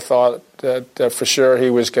I thought that for sure he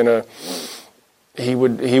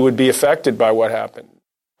would be affected by what happened.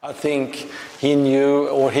 I think he knew,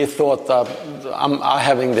 or he thought that I'm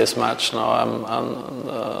having this match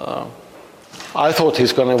now. I thought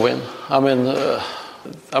he's going to win. I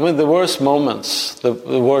mean, the worst moments, the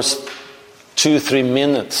worst 2-3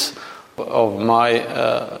 minutes of my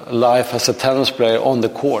life as a tennis player on the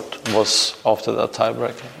court was after that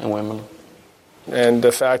tiebreaker in Wimbledon. And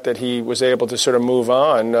the fact that he was able to sort of move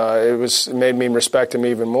on, it made me respect him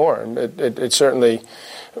even more. It certainly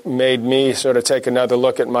made me sort of take another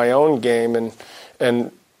look at my own game,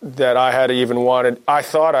 and that I had even wanted. I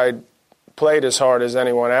thought I'd played as hard as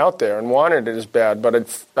anyone out there and wanted it as bad, but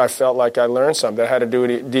I felt like I learned something. I had to do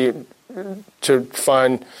it to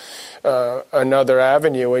find another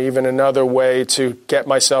avenue, or even another way to get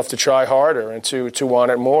myself to try harder and to want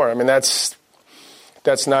it more. I mean, that's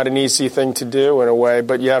not an easy thing to do in a way,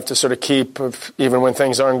 but you have to sort of keep, even when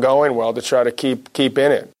things aren't going well, to try to keep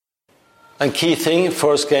in it. And key thing,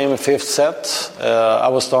 first game, fifth set, I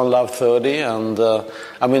was down love 30, and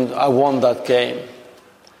I won that game.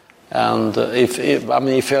 And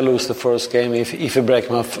if I lose the first game, if I break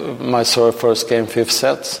my serve first game, fifth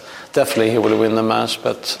set, definitely he will win the match.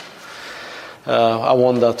 But I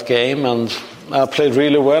won that game, and I played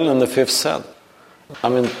really well in the fifth set.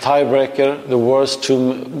 Tiebreaker, the worst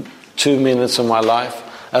two minutes of my life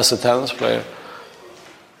as a tennis player.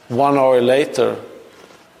 1 hour later,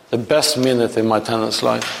 the best minute in my tennis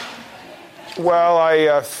life. Well,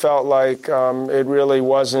 I felt like it really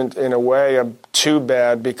wasn't, in a way, too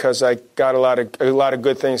bad, because I got a lot of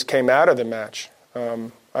good things came out of the match.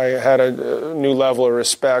 I had a new level of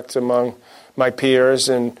respect among my peers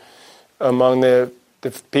and among the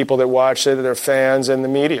people that watched it, their fans, and the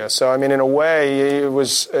media. So, in a way, it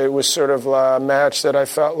was sort of a match that I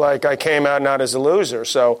felt like I came out not as a loser.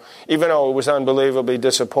 So, even though it was unbelievably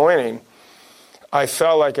disappointing, I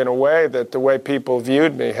felt like, in a way, that the way people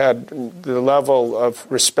viewed me had the level of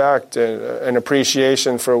respect and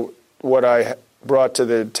appreciation for what I brought to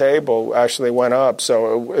the table actually went up.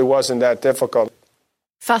 So it wasn't that difficult.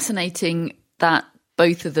 Fascinating that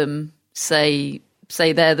both of them say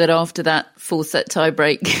there that after that 4-set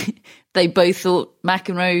tiebreak, they both thought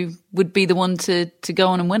McEnroe would be the one to go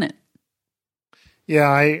on and win it. Yeah,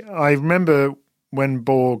 I remember when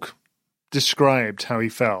Borg described how he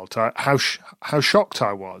felt, how shocked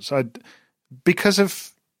I was, because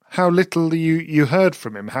of how little you heard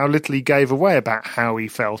from him, how little he gave away about how he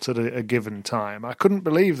felt at a given time. I couldn't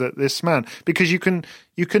believe that this man, because you can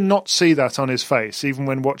not see that on his face, even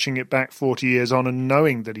when watching it back 40 years on and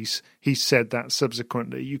knowing that he said that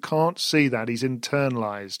subsequently. You can't see that. He's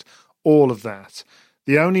internalized all of that.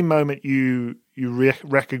 The only moment you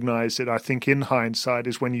recognize it, I think, in hindsight,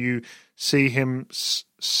 is when you see him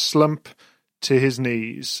slump to his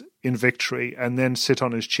knees in victory and then sit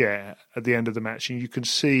on his chair at the end of the match, and you can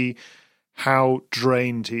see how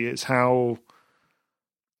drained he is, how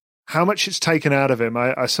much it's taken out of him.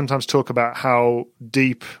 I sometimes talk about how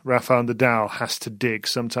deep Rafael Nadal has to dig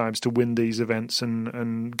sometimes to win these events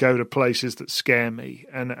and go to places that scare me.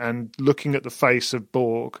 And looking at the face of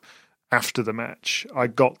Borg after the match, I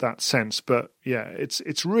got that sense. But yeah,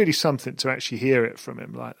 it's really something to actually hear it from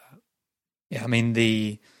him like that. Yeah,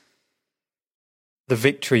 the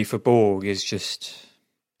victory for Borg is just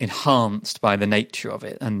enhanced by the nature of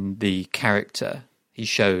it and the character he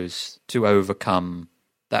shows to overcome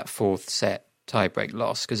that 4th set tiebreak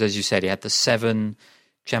loss. Because as you said, he had the 7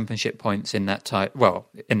 championship points in that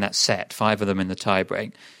in that set, 5 of them in the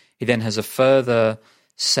tiebreak. He then has a further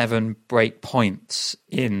 7 break points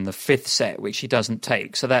in the 5th set, which he doesn't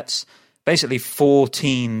take. So that's basically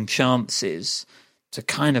 14 chances to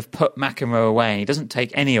kind of put McEnroe away. He doesn't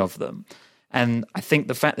take any of them. And I think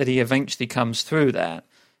the fact that he eventually comes through that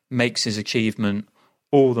makes his achievement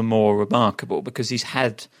all the more remarkable, because he's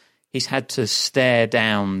had to stare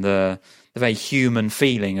down the very human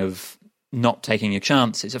feeling of not taking your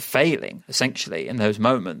chances, of failing, essentially, in those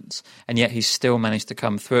moments. And yet he's still managed to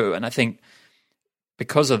come through. And I think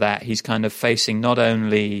because of that, he's kind of facing not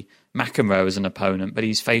only McEnroe as an opponent, but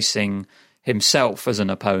he's facing himself as an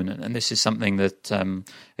opponent. And this is something that,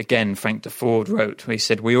 again, Frank Deford wrote, where he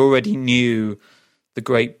said, we already knew the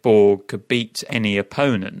great Borg could beat any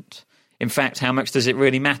opponent. In fact, how much does it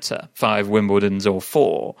really matter? 5 Wimbledons or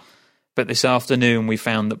 4? But this afternoon we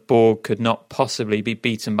found that Borg could not possibly be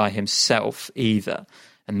beaten by himself either.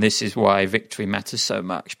 And this is why victory matters so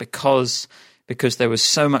much, because there was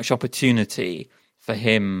so much opportunity for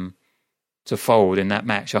him to fold in that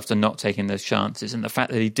match after not taking those chances. And the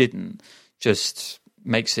fact that he didn't just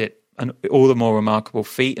makes it an all the more remarkable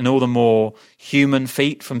feat, and all the more human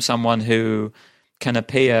feat from someone who can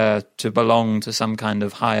appear to belong to some kind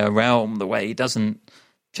of higher realm, the way he doesn't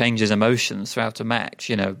change his emotions throughout a match.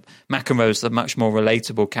 You know, McEnroe's the much more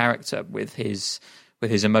relatable character with his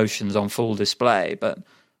emotions on full display, but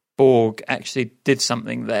Borg actually did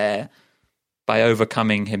something there by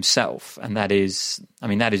overcoming himself, and that is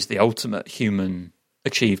the ultimate human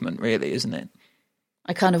achievement, really, isn't it?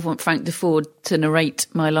 I kind of want Frank Deford to narrate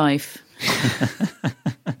my life.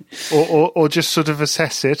 or just sort of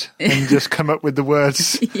assess it and just come up with the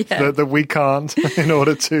words that we can't in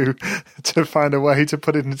order to find a way to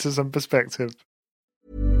put it into some perspective.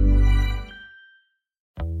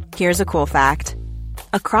 Here's a cool fact.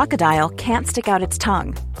 A crocodile can't stick out its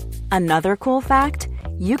tongue. Another cool fact,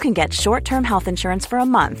 you can get short-term health insurance for a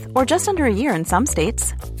month or just under a year in some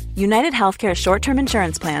states. United Healthcare short-term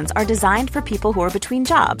insurance plans are designed for people who are between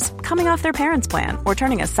jobs, coming off their parents' plan, or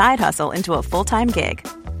turning a side hustle into a full-time gig.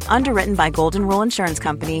 Underwritten by Golden Rule Insurance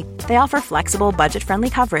Company, they offer flexible, budget-friendly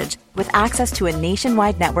coverage with access to a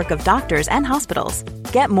nationwide network of doctors and hospitals.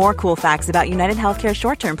 Get more cool facts about United Healthcare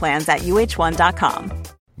short-term plans at uh1.com.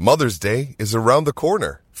 Mother's Day is around the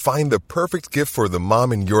corner. Find the perfect gift for the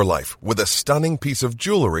mom in your life with a stunning piece of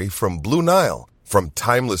jewelry from Blue Nile. From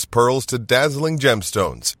timeless pearls to dazzling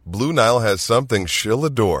gemstones, Blue Nile has something she'll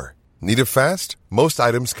adore. Need it fast? Most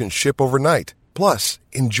items can ship overnight. Plus,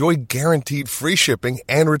 enjoy guaranteed free shipping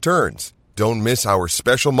and returns. Don't miss our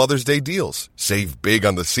special Mother's Day deals. Save big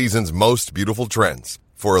on the season's most beautiful trends.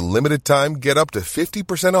 For a limited time, get up to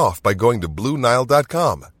 50% off by going to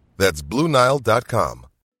BlueNile.com. That's BlueNile.com.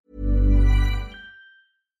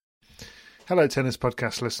 Hello, Tennis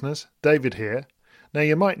Podcast listeners. David here. Now,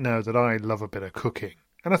 you might know that I love a bit of cooking,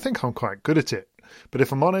 and I think I'm quite good at it. But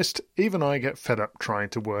if I'm honest, even I get fed up trying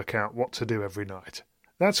to work out what to do every night.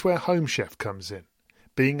 That's where Home Chef comes in.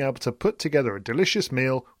 Being able to put together a delicious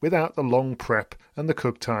meal without the long prep and the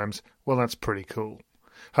cook times, well, that's pretty cool.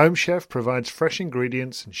 Home Chef provides fresh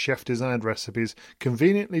ingredients and chef-designed recipes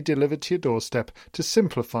conveniently delivered to your doorstep to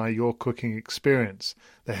simplify your cooking experience.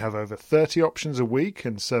 They have over 30 options a week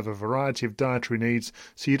and serve a variety of dietary needs,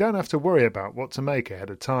 so you don't have to worry about what to make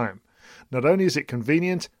ahead of time. Not only is it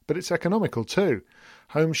convenient, but it's economical too.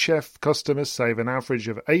 Home Chef customers save an average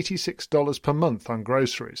of $86 per month on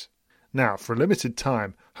groceries. Now, for a limited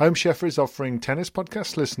time, Home Chef is offering Tennis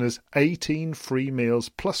Podcast listeners 18 free meals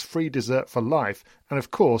plus free dessert for life and,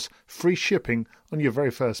 of course, free shipping on your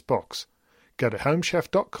very first box. Go to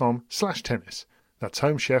homechef.com/tennis. That's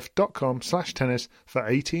homechef.com/tennis for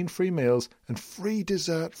 18 free meals and free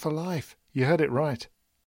dessert for life. You heard it right.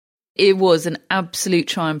 It was an absolute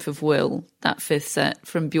triumph of will, that fifth set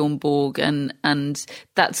from Bjorn Borg, and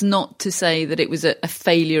that's not to say that it was a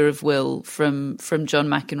failure of will from John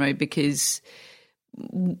McEnroe, because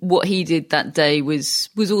what he did that day was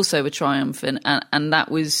also a triumph, and that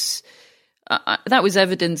was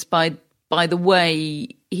evidenced by the way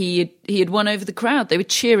he had won over the crowd. They were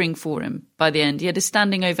cheering for him by the end. He had a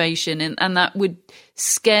standing ovation, and that would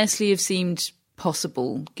scarcely have seemed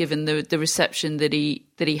possible given the reception that he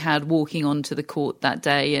had walking onto the court that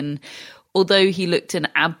day. And although he looked an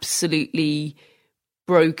absolutely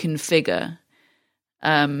broken figure,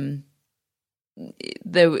 you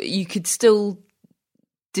could still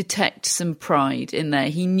detect some pride in there.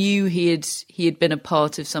 He knew he had been a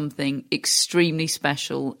part of something extremely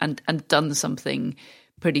special and done something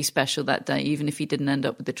pretty special that day, even if he didn't end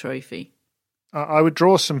up with the trophy. I would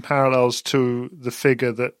draw some parallels to the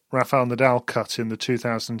figure that Rafael Nadal cut in the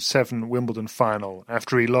 2007 Wimbledon final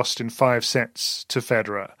after he lost in 5 sets to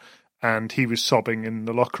Federer, and he was sobbing in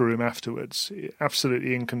the locker room afterwards,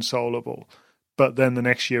 absolutely inconsolable. But then the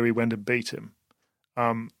next year he went and beat him.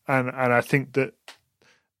 And I think that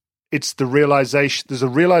it's the realization, there's a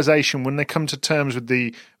realization when they come to terms with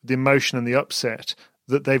the emotion and the upset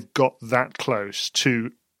that they've got that close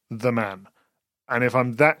to the man. And if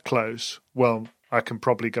I'm that close, well, I can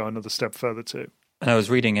probably go another step further too. And I was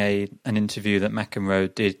reading an interview that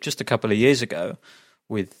McEnroe did just a couple of years ago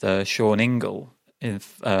with Sean Ingle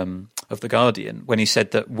of The Guardian, when he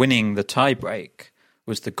said that winning the tiebreak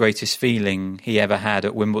was the greatest feeling he ever had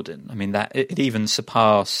at Wimbledon. I mean, that it even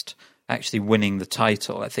surpassed actually winning the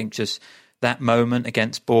title. I think just that moment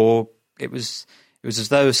against Borg, it was as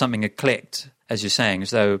though something had clicked, as you're saying, as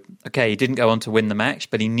though, okay, he didn't go on to win the match,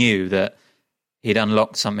 but he knew that he'd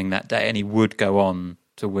unlocked something that day and he would go on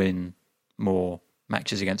to win more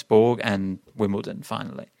matches against Borg and Wimbledon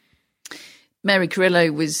finally. Mary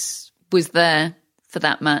Carrillo was there for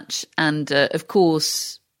that match and, of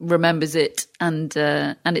course, remembers it and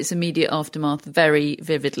its immediate aftermath very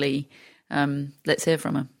vividly. Let's hear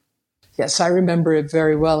from her. Yes, I remember it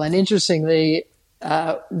very well. And interestingly,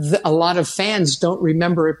 a lot of fans don't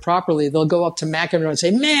remember it properly. They'll go up to McEnroe and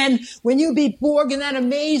say, man, when you beat Borg in that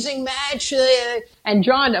amazing match. And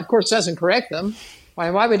John, of course, doesn't correct them.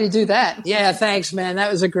 Why would he do that? Yeah, thanks, man.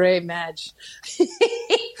 That was a great match.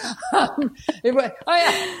 Yeah,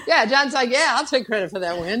 John's like, yeah, I'll take credit for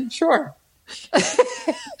that win. Sure. I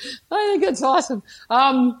think it's awesome.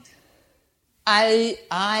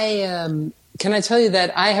 Can I tell you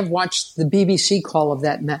that I have watched the BBC call of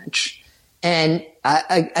that match? And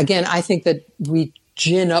I think that we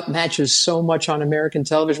gin up matches so much on American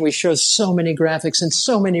television. We show so many graphics and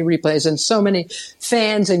so many replays and so many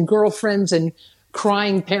fans and girlfriends and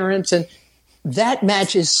crying parents. And that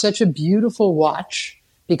match is such a beautiful watch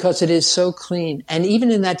because it is so clean. And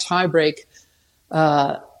even in that tiebreak,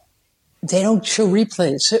 they don't show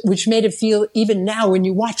replays, which made it feel, even now when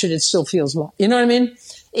you watch it, it still feels, you know what I mean?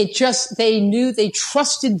 They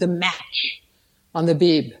trusted the match on the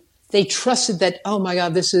Beeb. They trusted that, oh my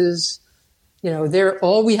God, this is,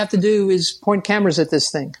 all we have to do is point cameras at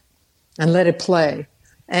this thing and let it play.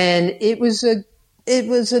 And it was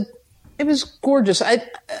gorgeous.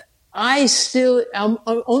 I still,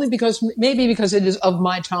 only because it is of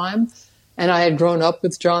my time and I had grown up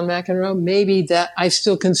with John McEnroe, maybe that I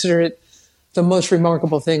still consider it the most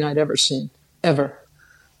remarkable thing I'd ever seen, ever.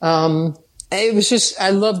 It was just, I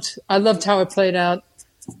loved how it played out.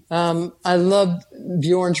 I loved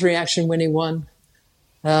Bjorn's reaction when he won.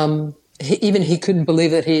 He couldn't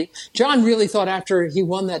believe that John really thought after he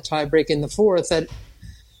won that tiebreak in the fourth that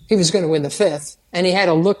he was going to win the fifth. And he had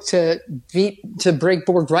a look to break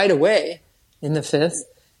Borg right away in the fifth.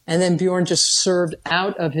 And then Bjorn just served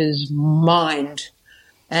out of his mind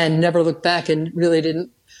and never looked back and really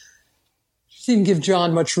didn't give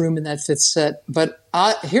John much room in that fifth set. But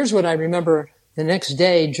here's what I remember. The next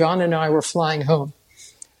day, John and I were flying home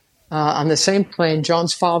on the same plane,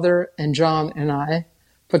 John's father and John and I.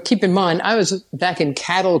 But keep in mind, I was back in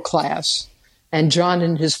cattle class, and John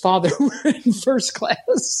and his father were in first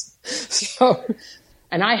class.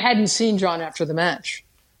 And I hadn't seen John after the match.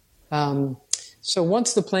 So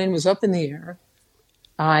once the plane was up in the air,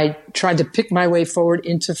 I tried to pick my way forward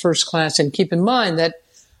into first class. And keep in mind that,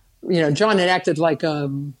 John had acted like,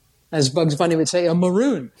 as Bugs Bunny would say, a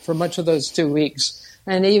maroon for much of those 2 weeks.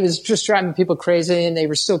 And he was just driving people crazy, and they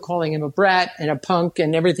were still calling him a brat and a punk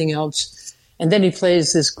and everything else. And then he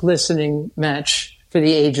plays this glistening match for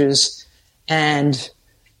the ages. And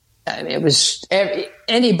it was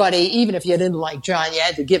anybody, even if you didn't like John, you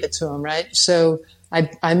had to give it to him, right? So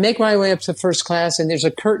I make my way up to first class, and there's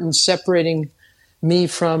a curtain separating me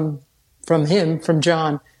from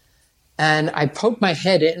John. And I poke my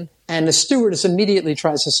head in, and the stewardess immediately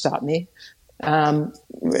tries to stop me. I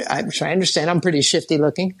understand I'm pretty shifty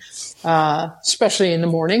looking, especially in the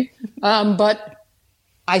morning. But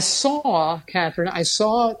I saw, Catherine,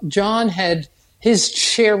 John his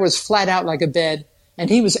chair was flat out like a bed,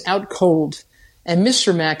 and he was out cold. And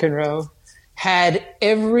Mr. McEnroe had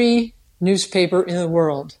every newspaper in the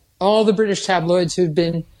world, all the British tabloids who'd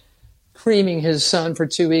been creaming his son for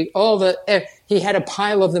 2 weeks, he had a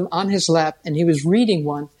pile of them on his lap, and he was reading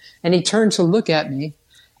one, and he turned to look at me,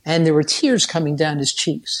 and there were tears coming down his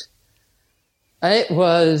cheeks. It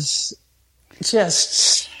was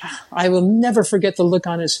just, I will never forget the look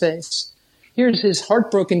on his face. Here's his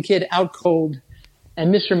heartbroken kid out cold,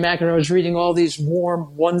 and Mr. McEnroe is reading all these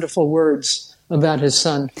warm, wonderful words about his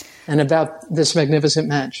son and about this magnificent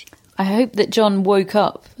match. I hope that John woke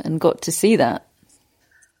up and got to see that.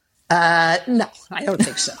 No, I don't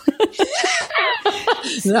think so.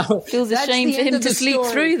 No, feels a shame for him to sleep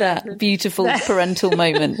through that beautiful parental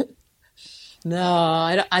moment.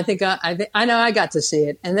 No, I think I know I got to see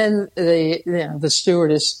it, and then the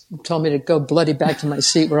stewardess told me to go bloody back to my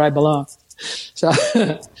seat where I belong. So,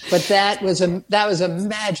 but that was a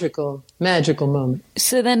magical moment.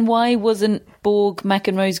 So then, why wasn't Borg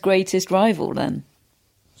McEnroe's greatest rival then?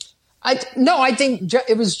 I think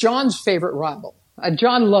it was John's favorite rival.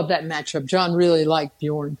 John loved that matchup. John really liked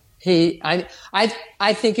Bjorn. I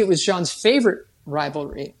think it was John's favorite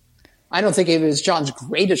rivalry. I don't think it was John's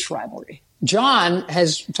greatest rivalry. John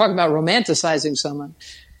has talked about romanticizing someone.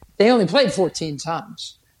 They only played 14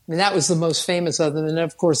 times. I mean, that was the most famous, other than,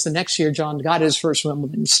 of course, the next year John got his first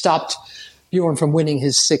Wimbledon, stopped Bjorn from winning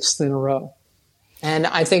his sixth in a row. And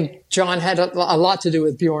I think John had a lot to do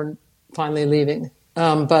with Bjorn finally leaving.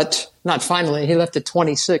 But not finally, he left at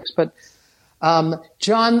 26. But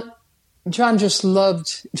John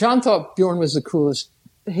thought Bjorn was the coolest.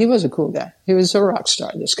 He was a cool guy. He was a rock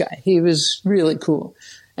star, this guy. He was really cool.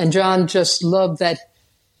 And John just loved that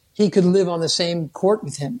he could live on the same court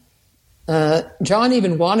with him. John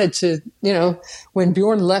even wanted to, when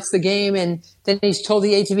Bjorn left the game and then he told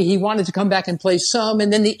the ATP he wanted to come back and play some.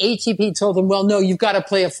 And then the ATP told him, well, no, you've got to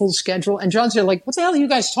play a full schedule. And John said, what the hell are you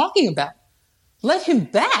guys talking about? Let him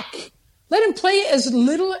back. Let him play as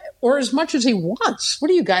little or as much as he wants. What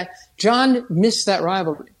do you guys? John missed that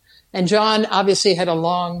rivalry. And John obviously had a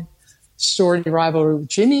long, storied rivalry with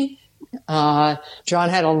Jimmy. John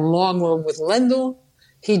had a long one with Lendl.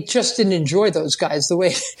 He just didn't enjoy those guys the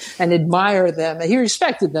way and admire them. He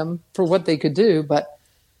respected them for what they could do, but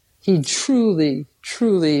he truly,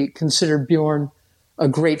 truly considered Bjorn a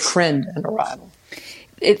great friend and a rival.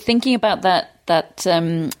 Thinking about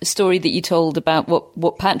that story that you told about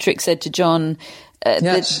what Patrick said to John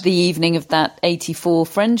Yes. the evening of that 84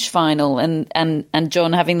 French final, and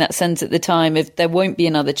John having that sense at the time if there won't be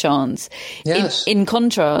another chance. Yes. In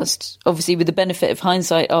contrast, obviously with the benefit of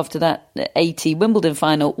hindsight after that 80 Wimbledon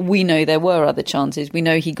final, we know there were other chances. We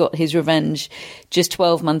know he got his revenge just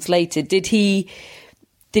 12 months later. Did he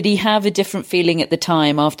have a different feeling at the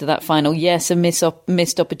time after that final? Yes, a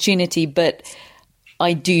missed opportunity, but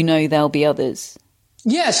I do know there'll be others.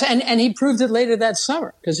 Yes, and he proved it later that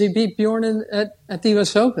summer because he beat Bjorn at the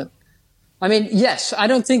U.S. Open. I mean, yes, I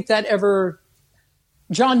don't think that ever...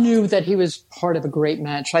 John knew that he was part of a great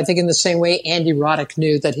match. I think in the same way Andy Roddick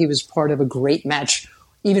knew that he was part of a great match,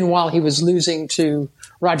 even while he was losing to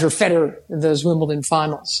Roger Federer in those Wimbledon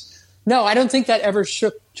finals. No, I don't think that ever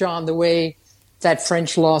shook John the way that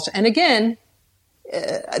French loss. And again,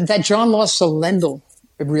 that John lost to Lendl,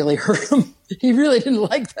 it really hurt him. He really didn't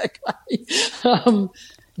like that guy.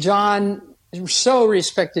 John so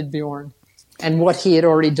respected Bjorn and what he had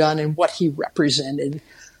already done and what he represented.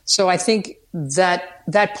 So I think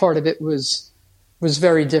that part of it was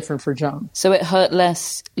very different for John. So it hurt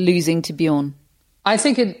less losing to Bjorn? I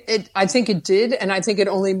think it did, and I think it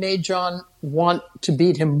only made John want to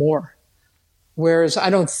beat him more. Whereas I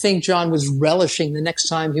don't think John was relishing the next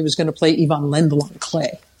time he was going to play Ivan Lendl on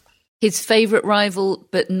clay. His favourite rival,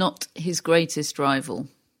 but not his greatest rival.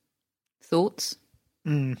 Thoughts?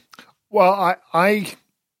 Well, I'm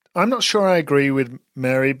not sure I agree with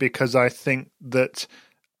Mary, because I think that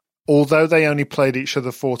although they only played each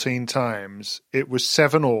other 14 times, it was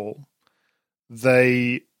 7-all.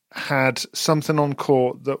 They had something on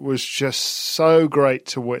court that was just so great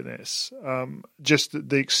to witness. Just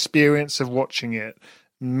the experience of watching it.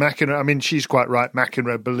 McEnroe, I mean, she's quite right.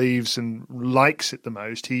 McEnroe believes and likes it the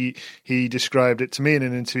most. He described it to me in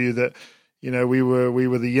an interview that, we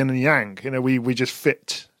were the yin and yang. We just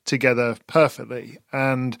fit together perfectly.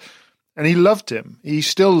 And he loved him. He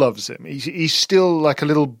still loves him. He's still like a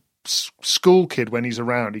little school kid when he's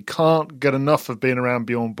around. He can't get enough of being around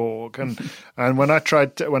Bjorn Borg. And when I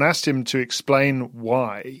asked him to explain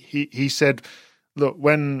why, he said, look,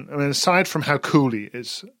 aside from how cool he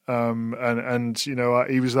is,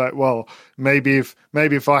 he was like, well, maybe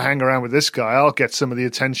if I hang around with this guy, I'll get some of the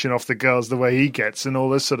attention off the girls the way he gets and all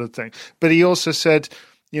this sort of thing. But he also said,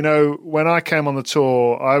 when I came on the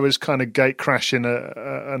tour, I was kind of gate crashing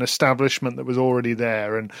an establishment that was already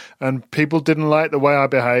there, and people didn't like the way I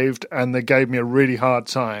behaved, and they gave me a really hard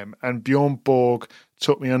time. And Bjorn Borg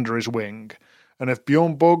took me under his wing. And if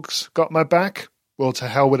Bjorn Borg's got my back, well, to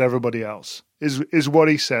hell with everybody else. Is what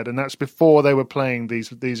he said, and that's before they were playing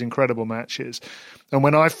these incredible matches. And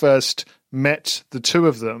when I first met the two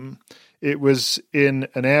of them, it was in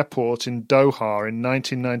an airport in Doha in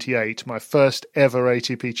 1998, my first ever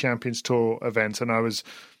ATP Champions Tour event, and I was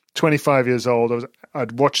 25 years old.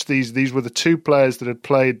 I'd watched these. These were the two players that had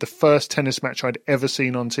played the first tennis match I'd ever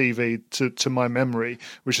seen on TV to my memory,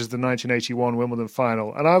 which is the 1981 Wimbledon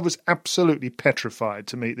final. And I was absolutely petrified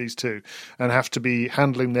to meet these two and have to be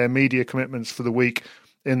handling their media commitments for the week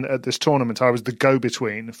at this tournament. I was the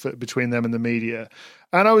go-between between them and the media.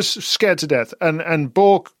 And I was scared to death. And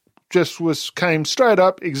Borg just came straight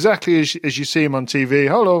up, exactly as you see him on TV.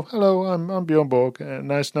 Hello, I'm Bjorn Borg.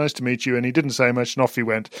 Nice to meet you. And he didn't say much, and off he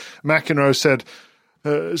went. McEnroe said,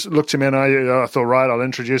 looked at me, and I thought, right, I'll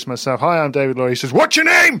introduce myself. Hi, I'm David Law. He says, what's your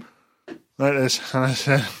name? Like this. And I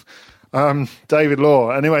said, David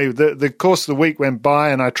Law. Anyway, the course of the week went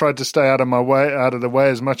by, and I tried to stay out of the way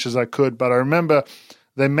as much as I could. But I remember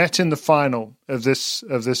they met in the final of this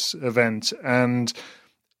event, and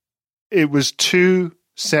it was 2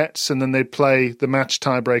 sets, and then they'd play the match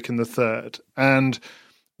tiebreak in the third. And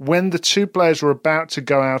when the two players were about to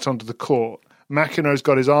go out onto the court, McEnroe's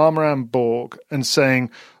got his arm around Borg and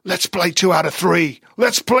saying, let's play 2 out of 3.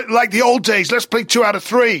 Let's play like the old days. Let's play 2 out of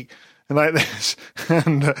 3. And like this.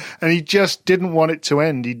 And he just didn't want it to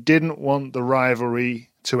end. He didn't want the rivalry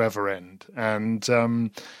to ever end. And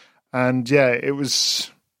yeah, it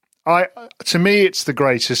was... To me, it's the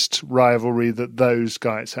greatest rivalry that those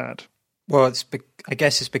guys had. Well, I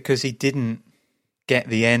guess it's because he didn't get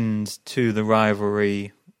the end to the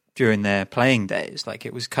rivalry during their playing days. Like,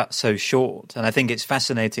 it was cut so short. And I think it's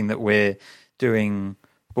fascinating that we're doing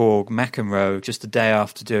Borg-McEnroe just a day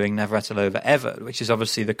after doing Navratilova-Evert, which is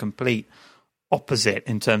obviously the complete opposite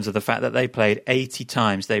in terms of the fact that they played 80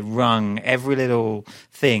 times. They wrung every little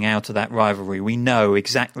thing out of that rivalry. We know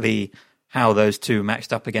exactly how those two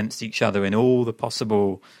matched up against each other in all the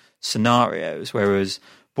possible scenarios, whereas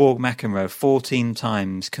Borg-McEnroe 14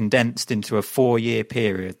 times condensed into a 4-year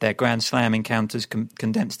period. Their Grand Slam encounters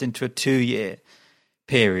condensed into a 2-year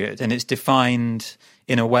period, and it's defined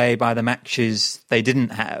in a way by the matches they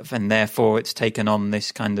didn't have, and therefore it's taken on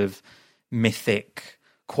this kind of mythic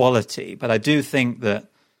quality. But I do think that,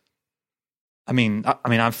 I mean,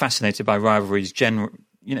 I'm fascinated by rivalries,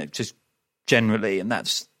 just generally, and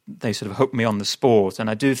they sort of hook me on the sport. And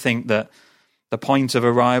I do think that the point of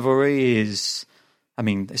a rivalry is,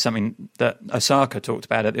 it's something that Osaka talked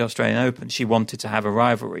about at the Australian Open. She wanted to have a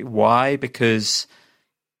rivalry. Why? Because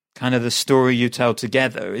kind of the story you tell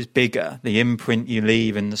together is bigger. The imprint you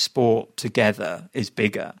leave in the sport together is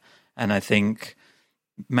bigger. And I think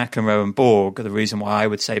McEnroe and Borg, the reason why I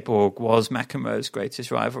would say Borg was McEnroe's greatest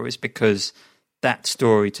rival is because that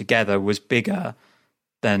story together was bigger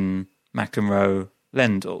than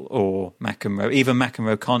McEnroe-Lendl or even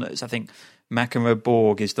McEnroe-Connors. I think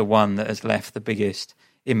McEnroe-Borg is the one that has left the biggest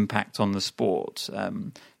impact on the sport.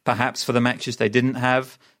 Perhaps for the matches they didn't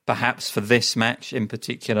have, perhaps for this match in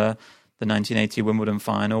particular, the 1980 Wimbledon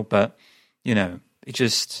final. But, you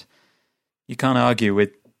can't argue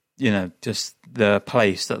with, just the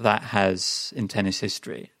place that has in tennis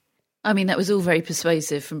history. That was all very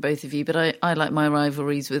persuasive from both of you, but I like my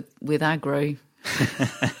rivalries with aggro.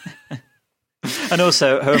 And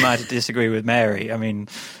also, who am I to disagree with Mary?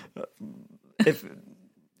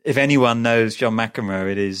 If anyone knows John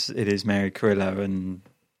McEnroe, it is Mary Carrillo, and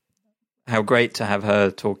how great to have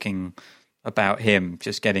her talking about him,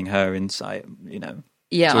 just getting her insight.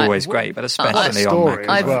 It's always great, but especially on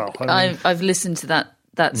McEnroe. I've listened to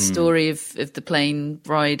that story of the plane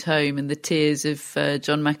ride home and the tears of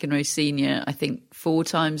John McEnroe Sr. I think 4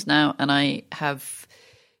 times now, and I have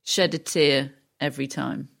shed a tear every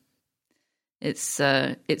time. It's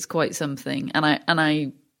quite something, and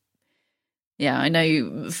I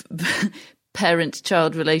know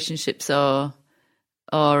parent-child relationships are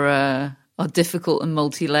difficult and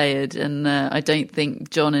multi-layered, and I don't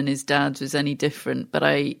think John and his dad was any different. But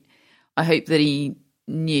I hope that he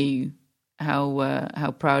knew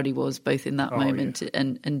how proud he was, both in that moment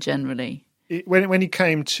and generally. When he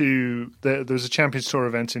came to there was a Champions Tour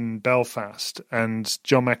event in Belfast, and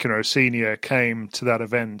John McEnroe Sr. came to that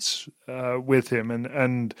event with him,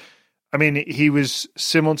 and he was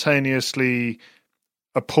simultaneously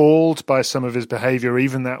appalled by some of his behaviour.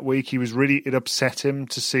 Even that week, it upset him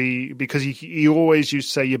to see, because he always used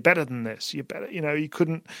to say, "You're better than this. You're better."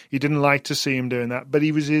 He didn't like to see him doing that, but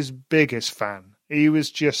he was his biggest fan. He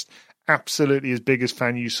was just absolutely his biggest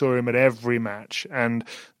fan. You saw him at every match, and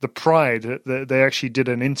the pride that they actually did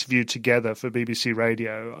an interview together for BBC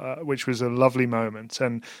Radio, which was a lovely moment,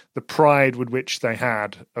 and the pride with which they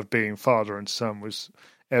had of being father and son was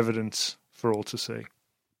evident for all to see.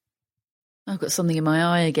 I've got something in my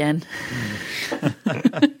eye again.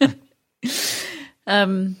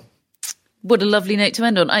 What a lovely note to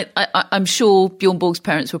end on. I'm sure Bjorn Borg's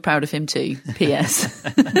parents were proud of him too. P.S.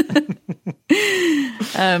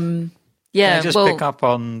 Can I just pick up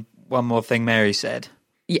on one more thing Mary said?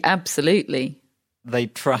 Yeah, absolutely. They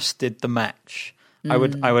trusted the match. I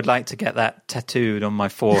would like to get that tattooed on my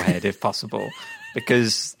forehead if possible,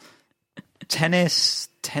 because tennis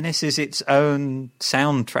is its own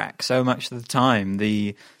soundtrack so much of the time.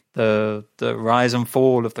 The rise and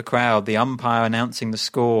fall of the crowd, the umpire announcing the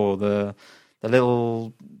score, the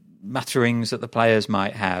little mutterings that the players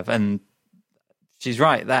might have. And she's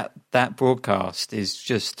right, that broadcast is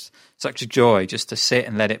just such a joy, just to sit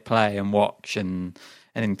and let it play and watch and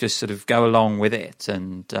just sort of go along with it.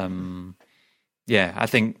 And I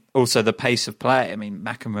think also the pace of play.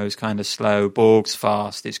 McEnroe's kind of slow, Borg's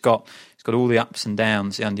fast. It's got all the ups and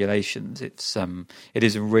downs, the undulations. It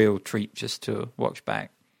is a real treat just to watch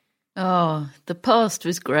back. Oh, the past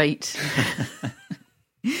was great.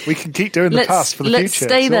 We can keep doing the past for the future. Let's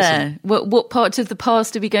stay there. Awesome. What parts of the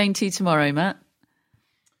past are we going to tomorrow, Matt?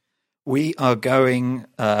 We are going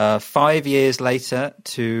 5 years later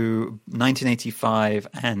to 1985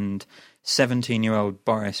 and 17-year-old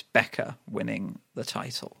Boris Becker winning the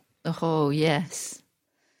title. Oh, yes.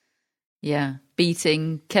 Yeah,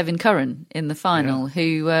 beating Kevin Curran in the final,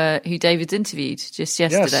 who David's interviewed just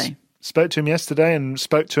yesterday. Yes. Spoke to him yesterday and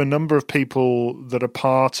spoke to a number of people that are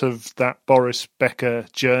part of that Boris Becker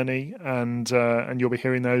journey, and you'll be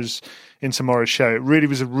hearing those in tomorrow's show. It really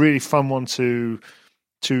was a really fun one to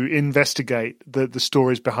investigate the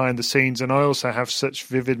stories behind the scenes, and I also have such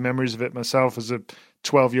vivid memories of it myself as a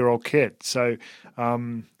 12-year-old kid. So,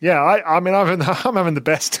 I'm having the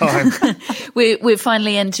best time. We're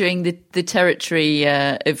finally entering the territory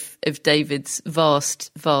of David's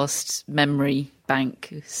vast memory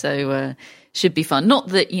bank. So should be fun. Not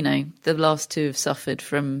that the last two have suffered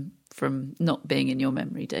from not being in your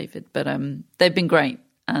memory, David, but they've been great.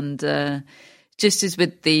 And just as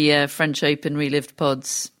with the French Open Relived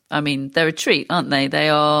pods, I mean, they're a treat, aren't they?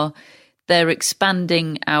 They're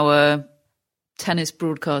expanding our tennis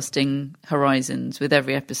broadcasting horizons with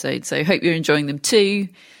every episode. So hope you're enjoying them too.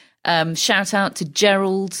 Shout out to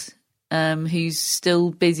Gerald, who's still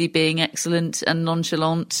busy being excellent and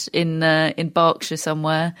nonchalant in Berkshire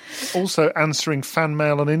somewhere. Also answering fan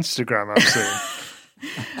mail on Instagram, I've seen.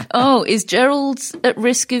 Oh, is Gerald at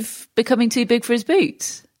risk of becoming too big for his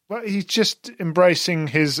boots? Well, he's just embracing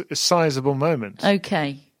his sizable moment.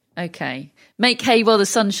 Okay. Make hay while the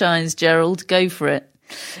sun shines, Gerald. Go for it.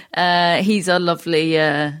 He's our lovely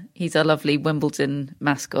Wimbledon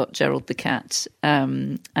mascot, Gerald the cat,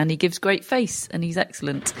 and he gives great face, and he's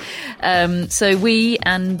excellent. So we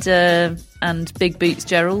and Big Boots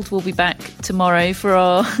Gerald will be back tomorrow for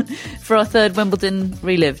our third Wimbledon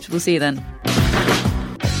Relived. We'll see you then.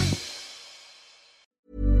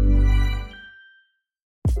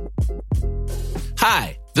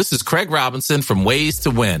 Hi, this is Craig Robinson from Ways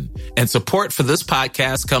to Win, and support for this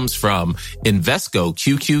podcast comes from Invesco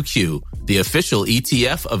QQQ, the official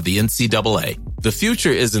ETF of the NCAA. The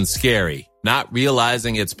future isn't scary. Not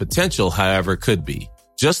realizing its potential, however, could be.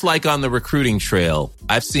 Just like on the recruiting trail,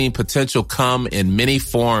 I've seen potential come in many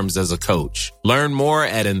forms as a coach. Learn more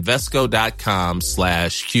at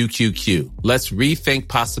Invesco.com/QQQ. Let's rethink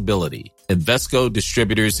possibility. Invesco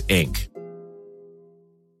Distributors, Inc.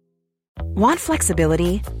 Want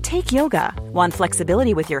flexibility? Take yoga. Want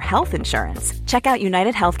flexibility with your health insurance? Check out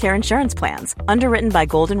United Healthcare Insurance Plans. Underwritten by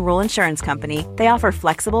Golden Rule Insurance Company, they offer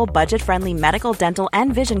flexible, budget-friendly medical, dental,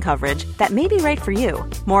 and vision coverage that may be right for you.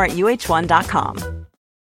 More at UH1.com.